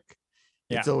centric,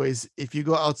 it's always, if you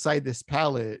go outside this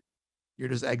palette, you're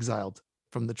just exiled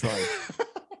from the tribe.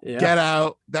 Get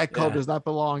out. That color does not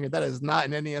belong. And that is not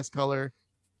an NES color.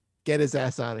 Get his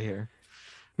ass out of here.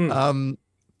 I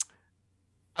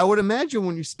would imagine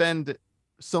when you spend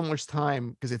so much time,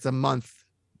 because it's a month,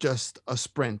 just a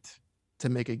sprint to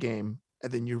make a game,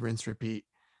 and then you rinse, repeat,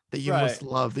 that you must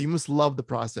love the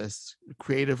process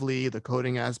creatively, the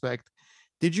coding aspect.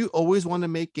 Did you always want to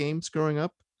make games growing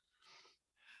up?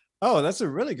 Oh, that's a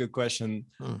really good question.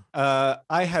 I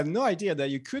had no idea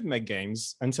that you could make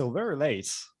games until very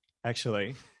late,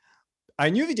 actually.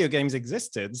 I knew video games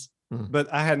existed, but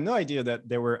I had no idea that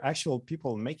there were actual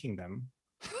people making them.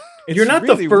 You're not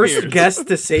really the first guest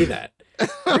to say that.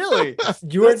 Really?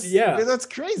 Yeah. That's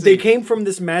crazy. They came from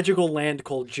this magical land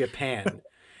called Japan.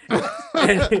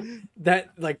 And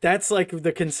that's like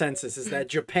the consensus is that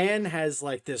Japan has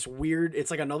like this weird,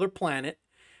 it's like another planet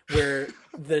where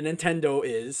the Nintendo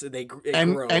is, it grows.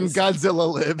 And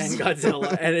Godzilla lives. And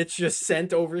Godzilla, and it's just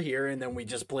sent over here, and then we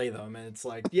just play them, and it's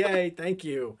like, yay, thank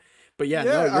you. But yeah,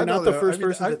 no, you're not the first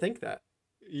person to think that.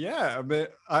 Yeah,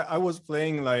 but I was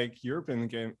playing like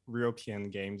European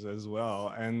games as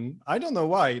well, and I don't know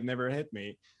why it never hit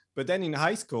me. But then in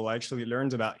high school, I actually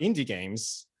learned about indie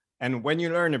games. And when you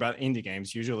learn about indie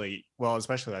games, usually, well,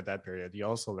 especially at that period, you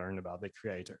also learn about the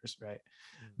creators, right?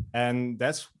 And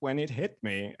that's when it hit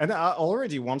me. And I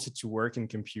already wanted to work in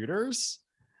computers.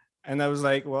 And I was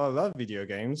like, well, I love video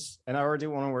games, and I already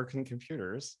want to work in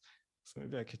computers. So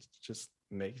maybe I could just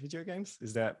make video games.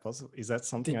 Is that possible? Is that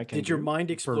something I can do? Did your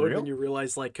mind explode when you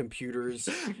realized like computers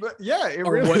but yeah, it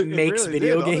are really, what makes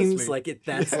video games? honestly. Like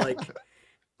that's like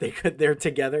they're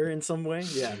together in some way.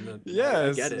 Yeah. Yeah,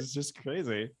 I get it. It's just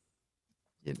crazy.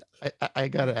 You know, I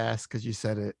gotta ask because you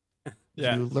said it.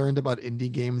 Yeah, You learned about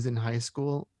indie games in high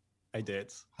school. I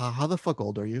did. How the fuck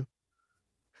old are you?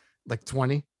 Like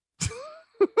 20?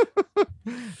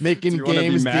 Making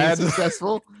games, being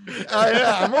successful.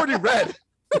 Yeah, I'm already red.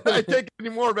 I can't get any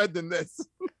more red than this.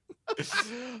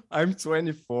 I'm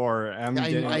 24. I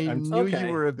knew okay.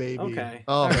 you were a baby. Okay.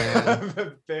 Oh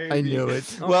man, I knew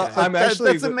it. Okay. Well, I'm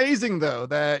actually that's amazing though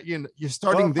that you're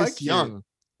starting this young.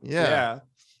 Yeah.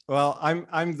 Well,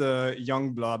 I'm the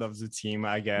young blood of the team,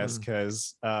 I guess,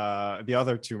 because the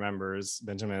other two members,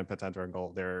 Benjamin and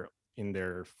Patadragol, they're in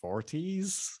their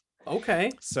 40s.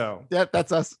 Okay. So yeah,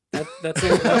 that's us.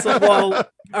 That's well.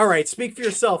 All right. Speak for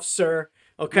yourself, sir.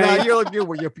 Okay. No,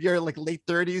 you're like late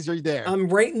 30s. You're there. I'm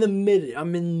right in the mid.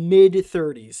 I'm in mid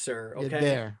 30s, sir.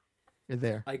 Okay. You're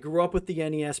there. I grew up with the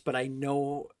NES, but I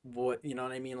know what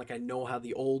I mean. Like I know how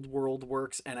the old world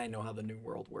works, and I know how the new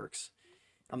world works.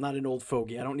 I'm not an old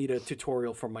fogey. I don't need a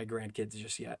tutorial from my grandkids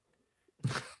just yet.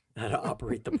 How to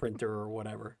operate the printer or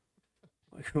whatever.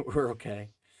 We're okay.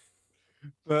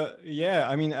 But yeah,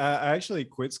 I mean, I actually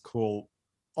quit school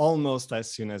almost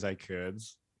as soon as I could,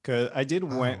 because I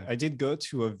did go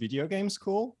to a video game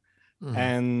school,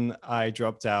 and I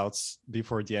dropped out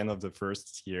before the end of the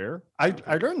first year. I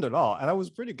learned a lot, and I was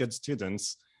a pretty good student,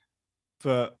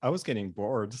 but I was getting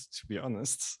bored, to be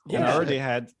honest. Yeah. And I already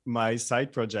had my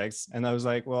side projects, and I was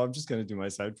like, well, I'm just going to do my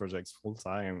side projects full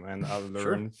time, and I'll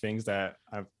learn things that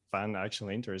I find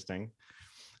actually interesting.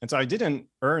 And so I didn't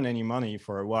earn any money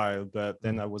for a while, but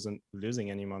then I wasn't losing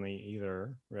any money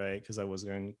either, right? Because I was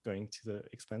going to the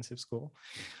expensive school.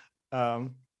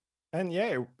 And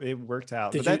yeah, it worked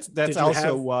out. But that's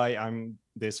also why I'm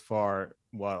this far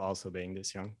while also being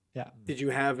this young. Yeah. Did you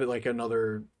have like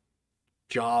another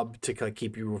job to like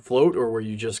keep you afloat, or were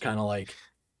you just kind of like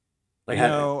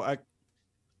no,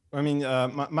 I mean,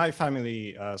 my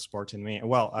family supported me.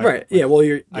 Well, right. Yeah.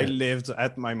 Well, I lived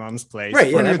at my mom's place.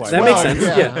 Right. Yeah. That makes sense.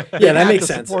 Yeah. That makes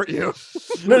sense. Support you.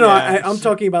 No. I'm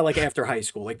talking about like after high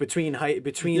school, like between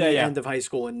the end of high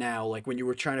school and now, like when you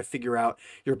were trying to figure out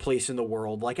your place in the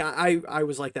world. Like I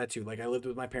was like that too. Like I lived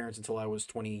with my parents until I was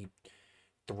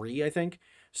 23, I think.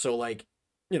 So like,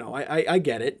 I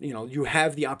get it. You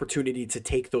have the opportunity to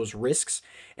take those risks,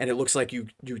 and it looks like you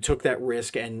took that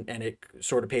risk and it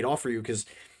sort of paid off for you, because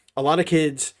a lot of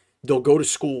kids, they'll go to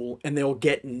school and they'll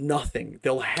get nothing.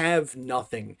 They'll have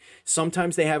nothing.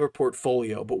 Sometimes they have a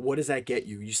portfolio, but what does that get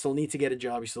you? You still need to get a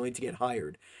job. You still need to get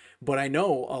hired. But I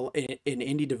know in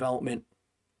indie development,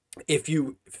 if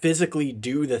you physically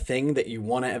do the thing that you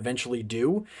want to eventually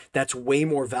do, that's way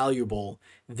more valuable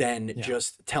than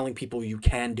just telling people you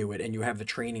can do it and you have the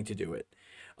training to do it.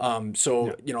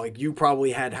 Like you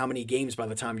probably had how many games by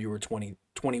the time you were 20,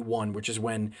 21, which is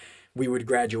when we would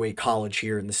graduate college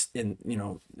here in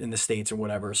the States or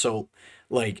whatever. So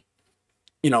like,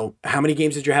 how many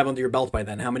games did you have under your belt by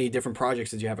then? How many different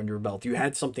projects did you have under your belt? You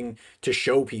had something to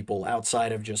show people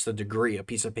outside of just a degree, a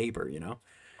piece of paper,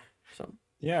 So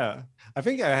yeah, I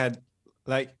think I had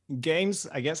like games.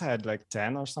 I guess I had like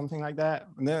 10 or something like that.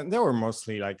 They were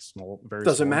mostly like small, very.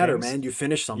 Doesn't small matter, games. man. You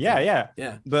finished something. Yeah.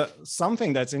 Yeah. But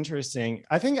something that's interesting.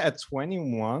 I think at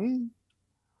 21,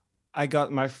 I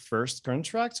got my first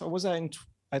contract. Or was I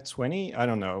at 20? I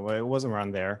don't know. It was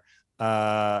around there.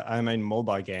 I made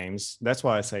mobile games. That's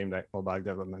why I say that mobile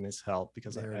development is hell,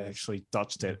 because I actually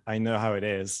touched it. I know how it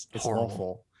is. It's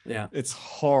awful. Yeah, it's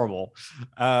horrible.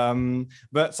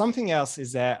 But something else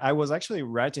is that I was actually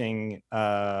writing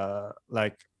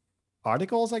like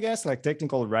articles, I guess, like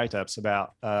technical write-ups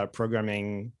about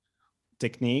programming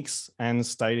techniques and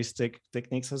stylistic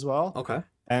techniques as well. Okay.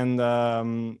 and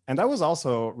that was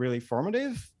also really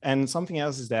formative. And something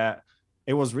else is that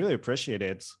it was really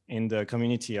appreciated in the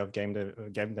community of game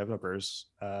developers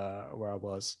where I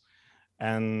was,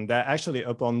 and that actually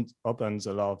opens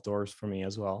a lot of doors for me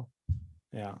as well.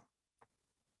 Yeah,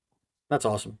 That's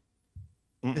awesome.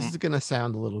 This is gonna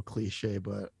sound a little cliche,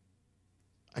 but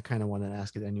I kind of want to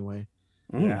ask it anyway.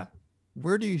 Yeah.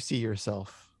 Where do you see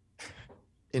yourself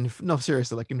no,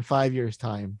 seriously, like in 5 years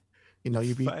time? You know,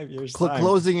 you'd be 5 years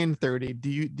closing in 30. Do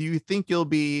you think you'll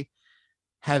be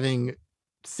having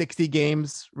 60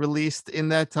 games released in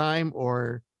that time,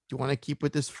 or do you want to keep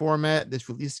with this format, this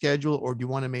release schedule, or do you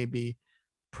want to maybe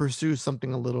pursue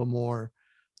something a little more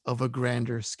of a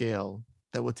grander scale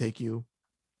that will take you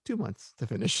 2 months to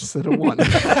finish instead of 1?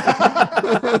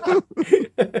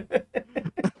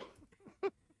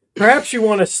 Perhaps you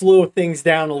want to slow things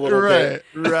down a little bit.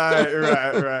 Right.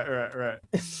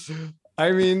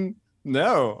 I mean,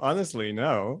 no, honestly,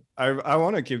 no. I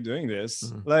want to keep doing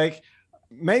this. Like,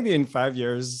 maybe in 5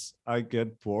 years I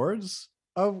get bored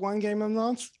of one game a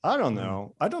month. I don't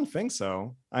know. I don't think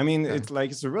so. I mean,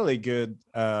 it's a really good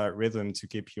rhythm to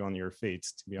keep you on your feet,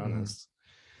 to be honest.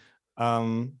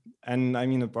 And I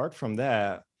mean, apart from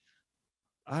that,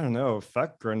 I don't know.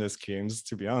 Fuck grinder schemes,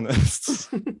 to be honest.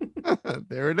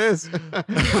 There it is.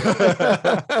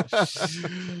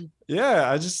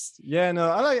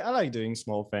 I like doing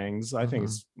small things. I think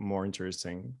it's more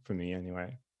interesting for me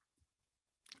anyway.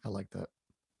 I like that.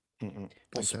 I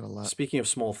like that a lot. Speaking of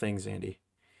small things, Andy,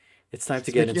 it's time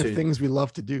to get into things we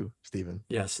love to do, Stephen.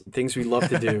 Yes, things we love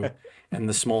to do and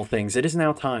the small things. It is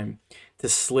now time to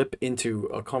slip into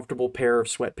a comfortable pair of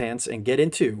sweatpants and get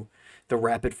into the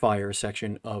rapid fire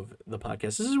section of the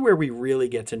podcast. This is where we really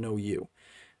get to know you.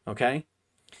 Okay?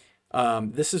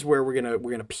 This is where we're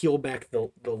gonna peel back the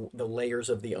layers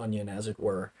of the onion, as it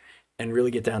were, and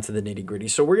really get down to the nitty-gritty.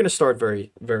 So we're gonna start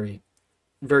very, very,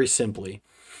 very simply.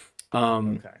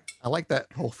 Okay. I like that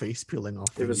whole face peeling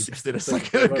off. It was just did a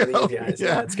second ago. Yeah,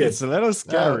 it's good. It's a little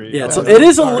scary. Yeah, it's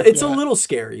a little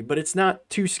scary, but it's not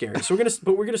too scary. So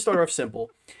we're gonna start off simple.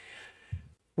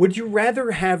 Would you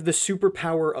rather have the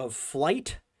superpower of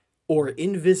flight or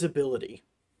invisibility?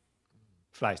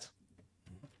 Flight.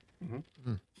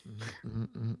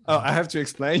 Oh, I have to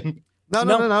explain.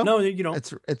 No, you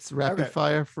don't. It's rapid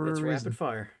fire for It's a reason. rapid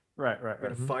fire. Right. We're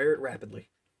gonna fire it rapidly.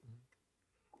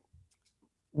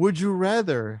 Would you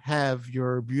rather have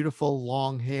your beautiful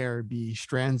long hair be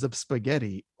strands of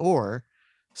spaghetti or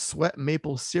sweat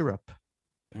maple syrup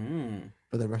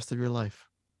for the rest of your life?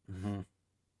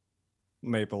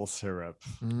 Maple syrup.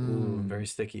 Ooh, very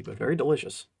sticky, but very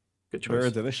delicious. Good choice.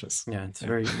 Very delicious. Yeah, it's a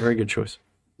very, very good choice.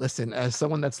 Listen, as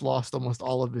someone that's lost almost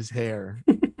all of his hair,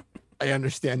 I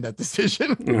understand that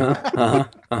decision.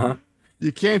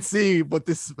 You can't see what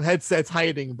this headset's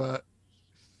hiding, but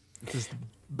it's just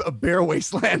a bare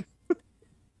wasteland.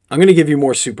 I'm going to give you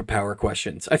more superpower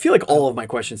questions. I feel like all of my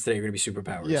questions today are going to be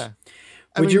superpowers. Yeah.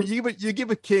 You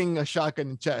give a king a shotgun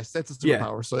and chest. That's a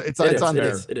superpower. So it's on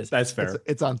theme. It is. That's fair.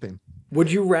 It's on theme.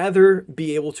 Would you rather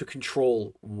be able to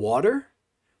control water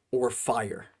or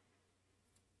fire?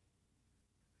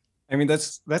 I mean,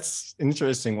 that's an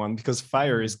interesting one because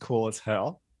fire is cool as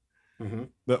hell,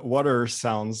 but water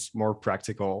sounds more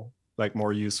practical, like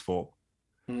more useful.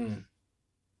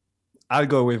 I'll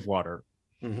go with water.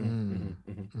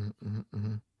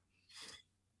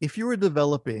 If you were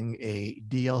developing a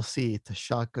DLC to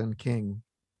Shotgun King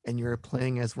and you're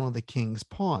playing as one of the king's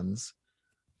pawns,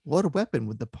 what weapon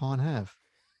would the pawn have?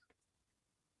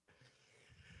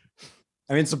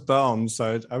 I mean, it's a bomb,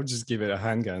 so I would just give it a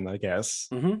handgun, I guess.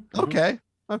 Okay.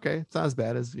 It's not as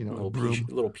bad as, a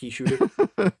little pea shooter.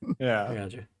 Yeah. I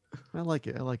got you. I like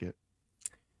it.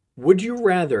 Would you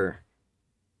rather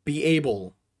be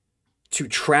able to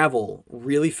travel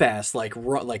really fast,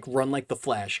 run like the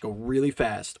Flash, go really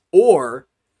fast, or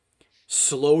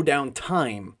slow down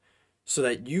time so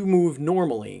that you move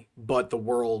normally, but the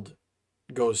world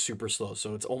goes super slow?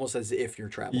 So it's almost as if you're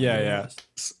traveling. Yeah.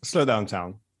 Slow down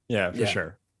town. Yeah, for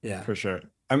sure. Yeah, for sure.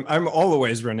 I'm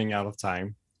always running out of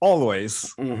time.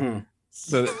 Always.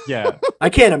 So yeah, I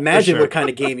can't imagine what kind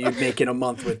of game you'd make in a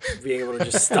month with being able to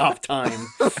just stop time.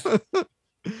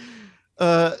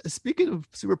 Speaking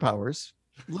of superpowers,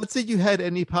 let's say you had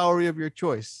any power of your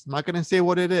choice. I'm not going to say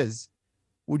what it is.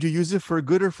 Would you use it for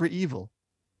good or for evil?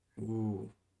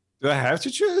 Ooh. Do I have to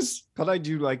choose? Could I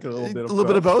do like a little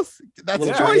bit of both? That's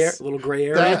a choice. A little gray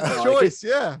area. That's a choice.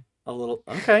 Yeah. A little.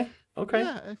 Okay.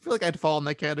 Yeah, I feel like I'd fall in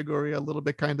that category a little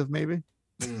bit, kind of, maybe.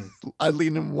 I'd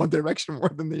lean in one direction more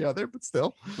than the other, but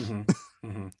still.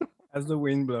 As the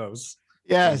wind blows.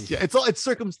 Yes, yeah. It's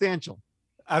circumstantial.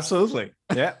 Absolutely.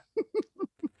 Yeah.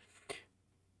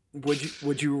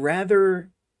 would you rather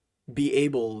be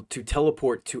able to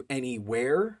teleport to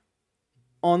anywhere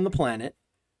on the planet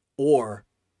or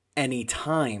any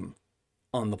time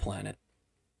on the planet?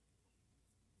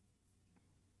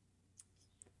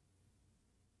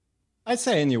 I'd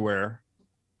say anywhere.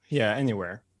 Yeah,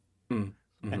 anywhere.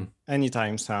 Mm-hmm.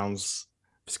 Anytime sounds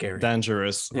Scary,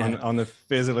 dangerous on a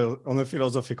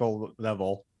philosophical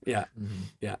level. Yeah. Mm-hmm.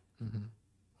 Yeah. Mm-hmm.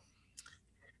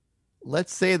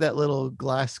 Let's say that little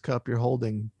glass cup you're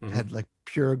holding had like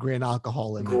pure grain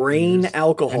alcohol in it.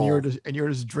 Alcohol. And you're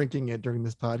just drinking it during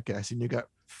this podcast, and you got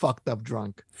fucked up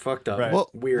drunk. Fucked up. Right.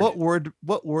 Weird.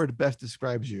 What word best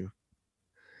describes you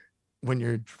when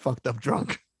you're fucked up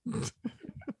drunk?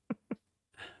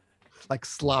 Like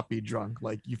sloppy drunk,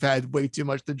 like you've had way too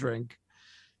much to drink,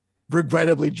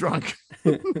 regrettably drunk.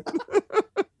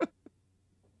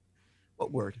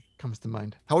 What word comes to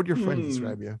mind? How would your friends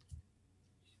describe you?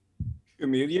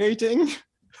 Humiliating.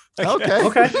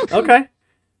 Okay.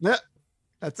 Yeah,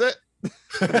 that's it.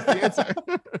 That's the answer.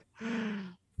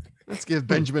 Let's give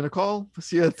Benjamin a call.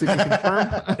 See if he can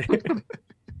confirm.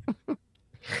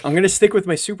 I'm gonna stick with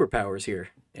my superpowers here,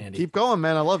 Andy. Keep going,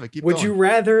 man. I love it. Would you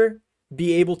rather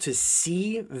be able to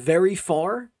see very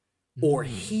far or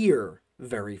hear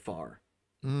very far?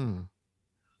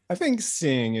 I think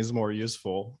seeing is more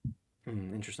useful.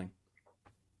 Interesting.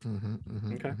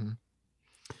 Okay.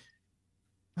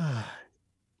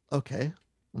 Okay.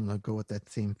 I'm gonna go with that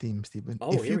same theme, Stephen.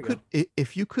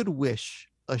 If you could wish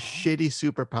a shitty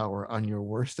superpower on your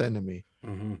worst enemy,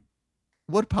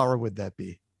 what power would that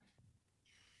be?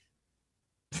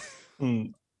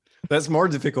 That's more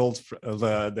difficult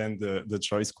than the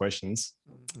choice questions.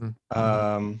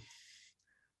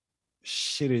 Shitty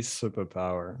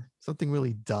superpower. Something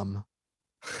really dumb.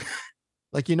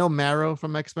 Like, you know, Marrow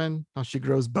from X-Men, how she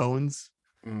grows bones.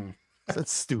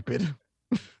 That's stupid.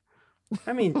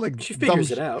 I mean, like, she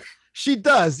figures it out. She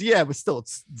does, yeah, but still,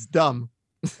 it's dumb.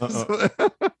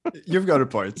 You've got a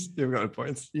point.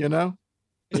 You know?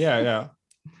 Yeah.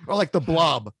 Or like the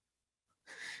Blob.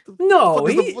 No,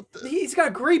 he's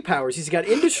got great powers. He's got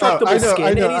indestructible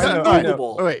skin, and he's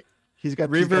unbreakable. Oh, wait, he's got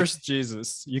reverse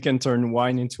Jesus. You can turn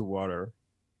wine into water.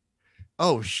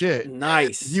 Oh shit!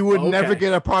 Nice. You would never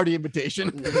get a party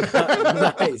invitation.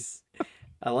 Nice.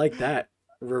 I like that.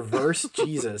 Reverse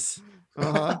Jesus.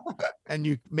 And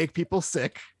you make people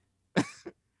sick.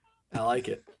 I like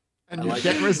it. And you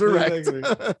get resurrected.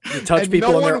 You touch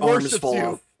people and their arms fall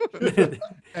off.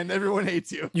 And everyone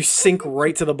hates you. You sink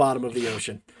right to the bottom of the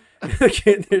ocean. You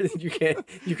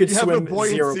could swim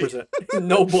 0%.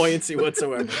 No buoyancy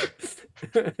whatsoever.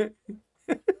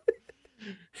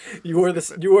 You are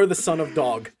the son of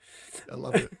dog. I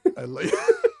love it. I like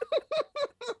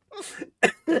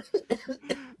it.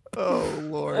 Oh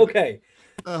Lord. Okay.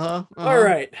 All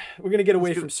right. We're gonna get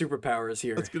away from superpowers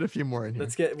here. Let's get a few more in here.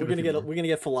 We're gonna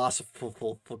get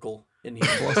philosophical in here.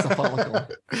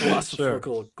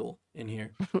 Philosophical in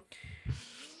here.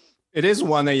 It is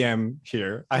 1 a.m.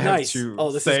 here. I have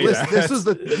to say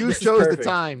that. You chose the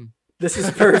time. This is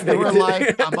perfect. We're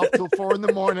like, I'm up till 4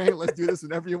 a.m. Let's do this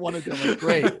whenever you want to do it.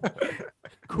 Great.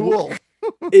 Cool.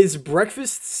 Is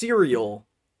breakfast cereal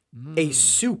a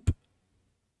soup?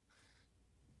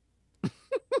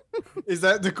 Is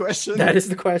that the question? That is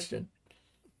the question.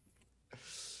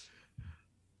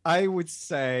 I would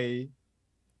say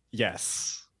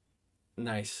yes.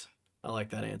 Nice. I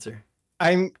like that answer.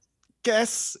 I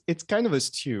guess it's kind of a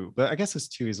stew, but I guess a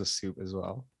stew is a soup as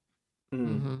well.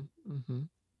 Have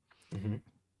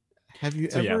you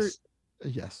ever? Yes.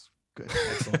 Yes. Good.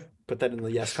 Excellent. Put that in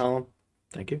the yes column.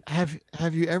 Thank you. Have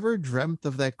you ever dreamt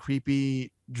of that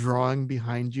creepy drawing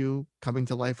behind you coming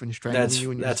to life and strangling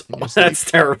you? That's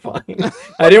terrifying.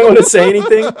 I didn't want to say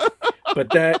anything, but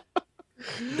that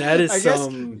is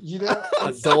some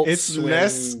adult. It's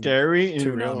less scary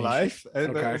in real life,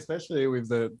 especially with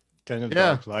the kind of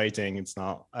dark lighting. It's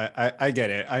not. I get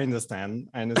it. I understand.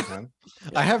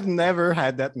 I have never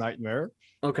had that nightmare.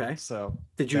 Okay. So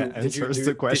did you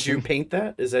paint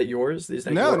that? Is that yours? Is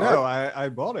that no? I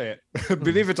bought it.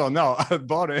 Believe it or not, I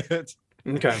bought it.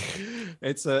 Okay.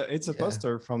 It's a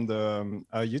poster from the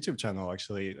YouTube channel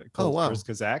actually called First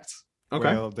Gazette.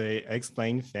 Okay. Where they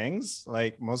explain things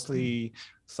like mostly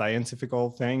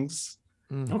scientifical things.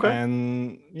 Okay.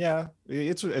 And yeah,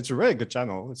 it's a really good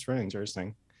channel. It's really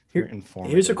interesting.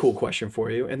 Here's a cool question for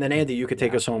you, and then Andy, you could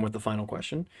take us home with the final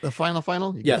question. The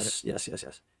final. Yes.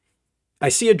 I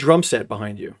see a drum set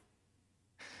behind you.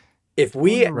 If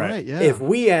we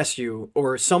ask you,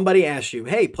 or somebody asks you,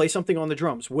 hey, play something on the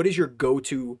drums, what is your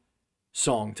go-to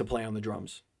song to play on the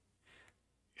drums?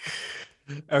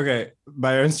 Okay,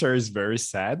 my answer is very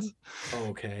sad.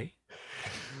 Okay.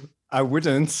 I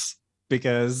wouldn't,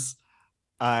 because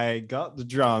I got the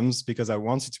drums because I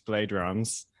wanted to play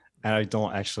drums, and I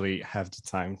don't actually have the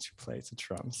time to play the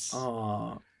drums.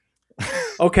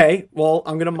 Okay, well,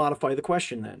 I'm gonna modify the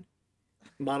question then.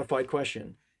 Modified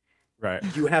question. Right.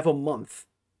 You have a month.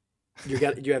 You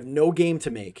have no game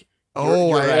to make.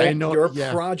 I know. Your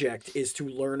project is to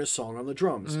learn a song on the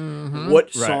drums. Mhm.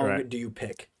 What song do you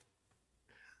pick?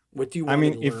 What do you want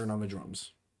to learn on the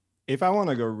drums? If I want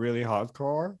to go really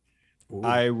hardcore, Ooh.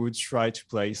 I would try to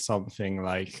play something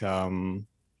like an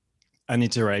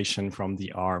iteration from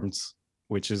The Armed,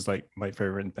 which is like my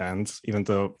favorite band, even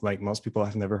though like most people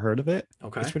have never heard of it.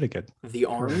 Okay. It's really good. The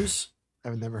Arms?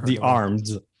 I've never heard The of Armed.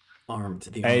 Armed.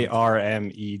 The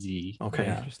ARMED. Okay.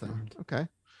 Yeah. Interesting. Okay.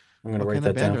 I'm gonna What write kind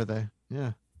of that band down. are they?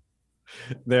 Yeah.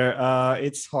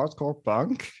 It's hardcore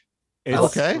punk.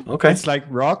 Okay. It's like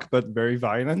rock, but very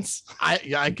violent.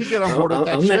 I could get on board with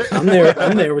that I'm shit.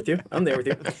 I'm there with you.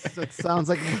 That sounds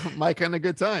like my kind of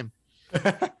good time.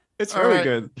 It's All really right.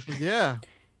 good. Yeah.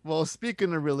 Well,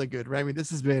 speaking of really good, Rémy, this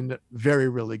has been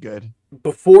really good.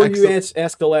 Before you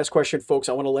ask the last question, folks,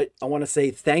 I want to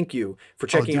say thank you for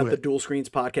checking out the Dual Screens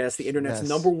podcast, the internet's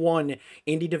 #1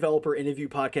 indie developer interview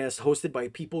podcast, hosted by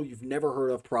people you've never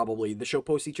heard of, probably. The show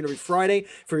posts each and every Friday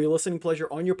for your listening pleasure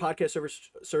on your podcast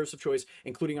service of choice,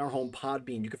 including our home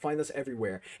Podbean. You can find us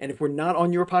everywhere. And if we're not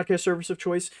on your podcast service of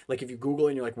choice, like if you Google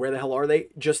and you're like, where the hell are they?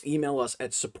 Just email us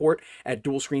at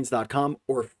support@dualscreens.com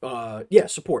or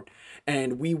support,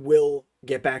 and we will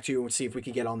get back to you and see if we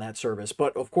can get on that service.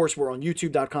 But of course, we're on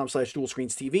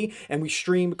youtube.com/dualscreens.tv, and we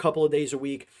stream a couple of days a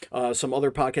week. Some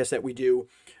other podcasts that we do,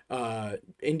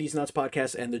 Indies Nuts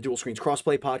podcast and the Dual Screens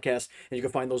Crossplay podcast, and you can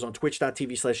find those on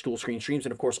twitch.tv/dualscreenstreams,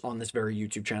 and of course on this very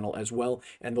YouTube channel as well,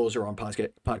 and those are on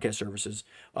podcast services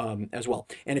as well.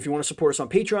 And if you want to support us on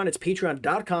Patreon, it's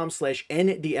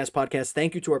patreon.com/NDS podcast.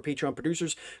 Thank you to our Patreon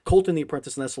producers, Colton the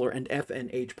Apprentice Nestler and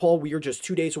FNH Paul. We are just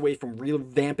 2 days away from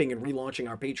revamping and relaunching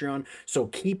our Patreon, so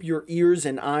keep your ears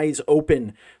and eyes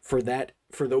open for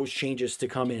those changes to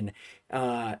come in.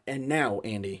 And now,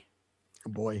 Andy, oh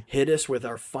boy, hit us with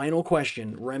our final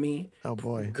question. Rémy, oh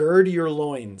boy, gird your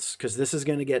loins, because this is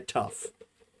going to get tough.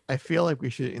 I feel like we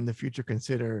should in the future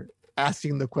consider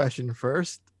asking the question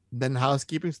first, then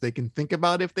housekeeping, so they can think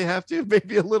about if they have to,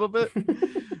 maybe a little bit.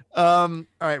 All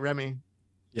right, Rémy.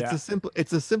 Yeah.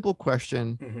 It's a simple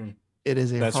question. Mm-hmm. It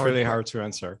is That's really hard to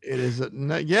answer. It is that's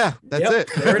it.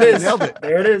 There it is. You nailed it.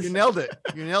 There it is. You nailed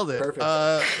it. Perfect.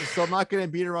 So I'm not gonna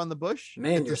beat around the bush.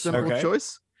 Man, it's a simple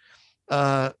choice.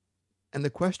 And the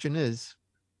question is,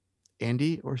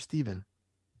 Andy or Steven?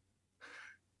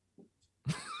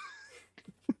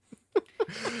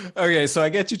 Okay, so I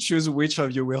get to choose which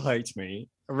of you will hate me.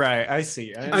 Right, I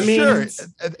see. I mean, sure,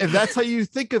 if that's how you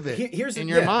think of it in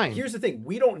your mind. Here's the thing: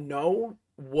 we don't know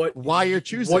why you're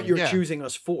choosing choosing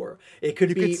us for. It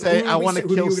could be could say, I want to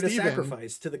kill who Steven.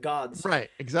 Sacrifice to the gods. Right,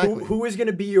 exactly. Who is going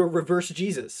to be your reverse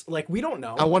Jesus? Like, we don't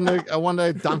know. I want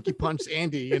to donkey punch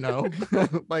Andy,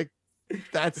 like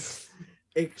that's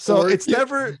so it's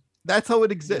never, that's how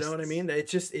it exists. You know what I mean?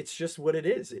 It's just what it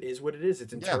is. It is what it is.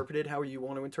 It's interpreted how you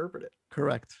want to interpret it.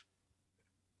 Correct.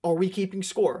 Are we keeping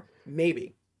score?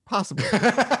 Maybe. Possibly.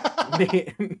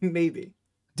 Maybe.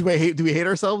 Do we hate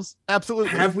ourselves?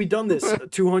 Absolutely. Have we done this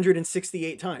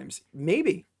 268 times?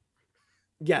 Maybe.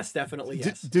 Yes, definitely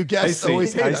yes. Do guests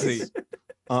always hate us?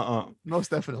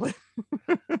 Most definitely.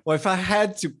 Well, if I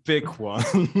had to pick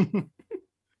one,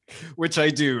 which I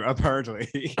do, apparently.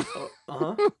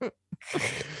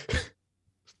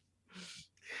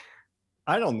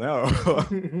 I don't know.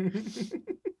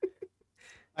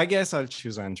 I guess I'll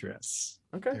choose Andreas.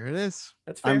 Okay. There it is.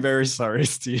 That's fair. I'm very sorry,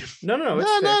 Steve. No. No.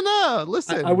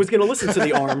 Listen. I was gonna listen to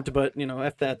the Armed, but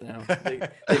F that now.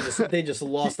 They just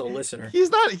lost a listener. He's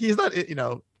not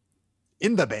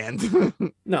in the band.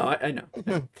 No, I know.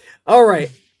 All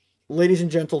right. Ladies and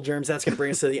gentle germs, that's going to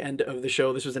bring us to the end of the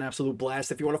show. This was an absolute blast.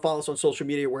 If you want to follow us on social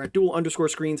media, we're at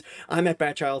dual_screens. I'm at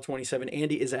Batchild27.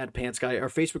 Andy is at PantsGuy. Our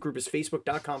Facebook group is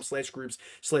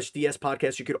facebook.com/groups/DS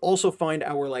podcast. You could also find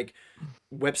our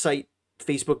website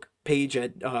Facebook page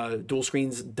at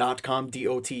dualscreens.com,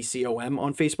 DOTCOM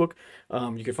on Facebook.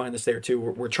 You can find us there too.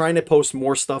 We're trying to post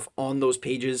more stuff on those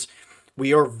pages.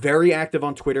 We are very active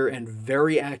on Twitter and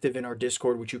very active in our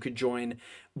Discord, which you could join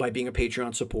by being a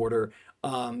Patreon supporter.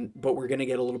 But we're going to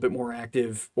get a little bit more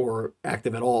active or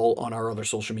active at all on our other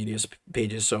social media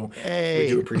pages. So we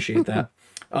do appreciate that.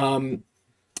 All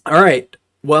right.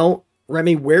 Well,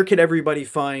 Rémy, where could everybody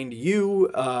find you,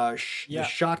 the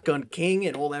Shotgun King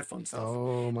and all that fun stuff?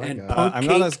 Oh my God. I'm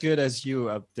not as good as you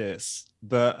at this,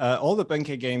 but all the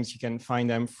Pancake games, you can find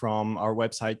them from our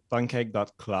website,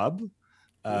 pancake.club.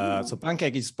 So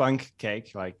Pancake is punk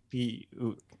cake, like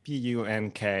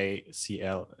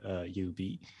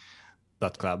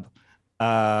PUNKCLUB.club.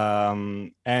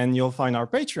 And you'll find our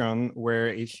Patreon, where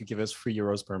if you give us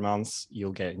 €3 per month,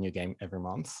 you'll get a new game every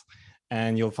month.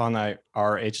 And you'll find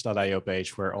our h.io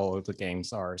page, where all of the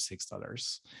games are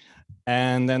 $6.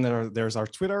 And then there's our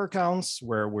Twitter accounts,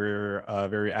 where we're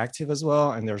very active as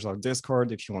well. And there's our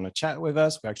Discord if you want to chat with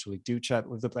us. We actually do chat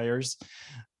with the players.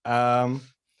 And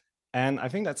I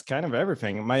think that's kind of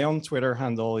everything. My own Twitter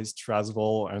handle is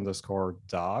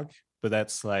Trasvol_dog, but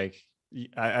that's like,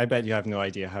 I bet you have no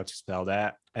idea how to spell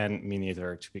that, and me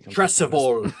neither, to be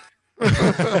Trasvol.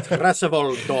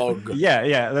 Trasvol dog.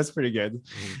 Yeah, that's pretty good.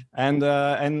 And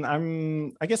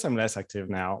I guess I'm less active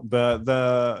now, but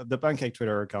the Pancake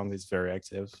Twitter account is very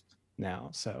active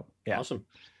now. So yeah. Awesome.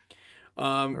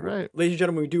 All right. Ladies and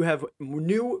gentlemen, we do have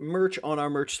new merch on our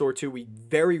merch store too. We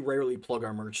very rarely plug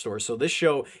our merch store. So this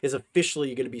show is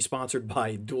officially going to be sponsored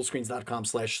by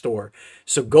dualscreens.com/store.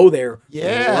 So go there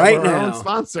right now. Our own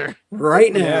sponsor.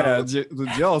 Right now. Yeah,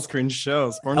 the Dual Screen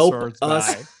show sponsored Help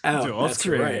us out. Dual That's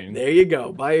Screen. right. There you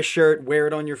go. Buy a shirt, wear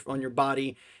it on your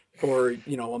body, or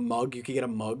a mug. You could get a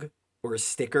mug or a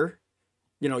sticker.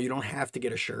 You don't have to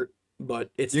get a shirt.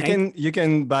 But it's you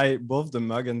can buy both the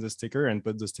mug and the sticker and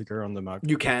put the sticker on the mug.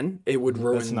 You can. It would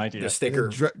ruin the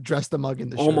sticker. Dress the mug in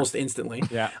the almost shirt. Instantly.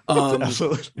 Yeah.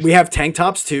 Absolutely. We have tank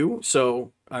tops too.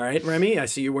 So all right, Rémy, I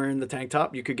see you wearing the tank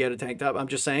top. You could get a tank top. I'm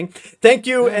just saying. Thank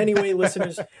you anyway,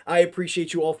 listeners. I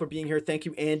appreciate you all for being here. Thank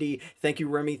you, Andy. Thank you,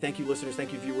 Rémy. Thank you, listeners.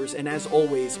 Thank you, viewers. And as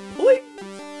always, please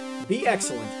be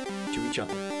excellent to each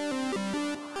other.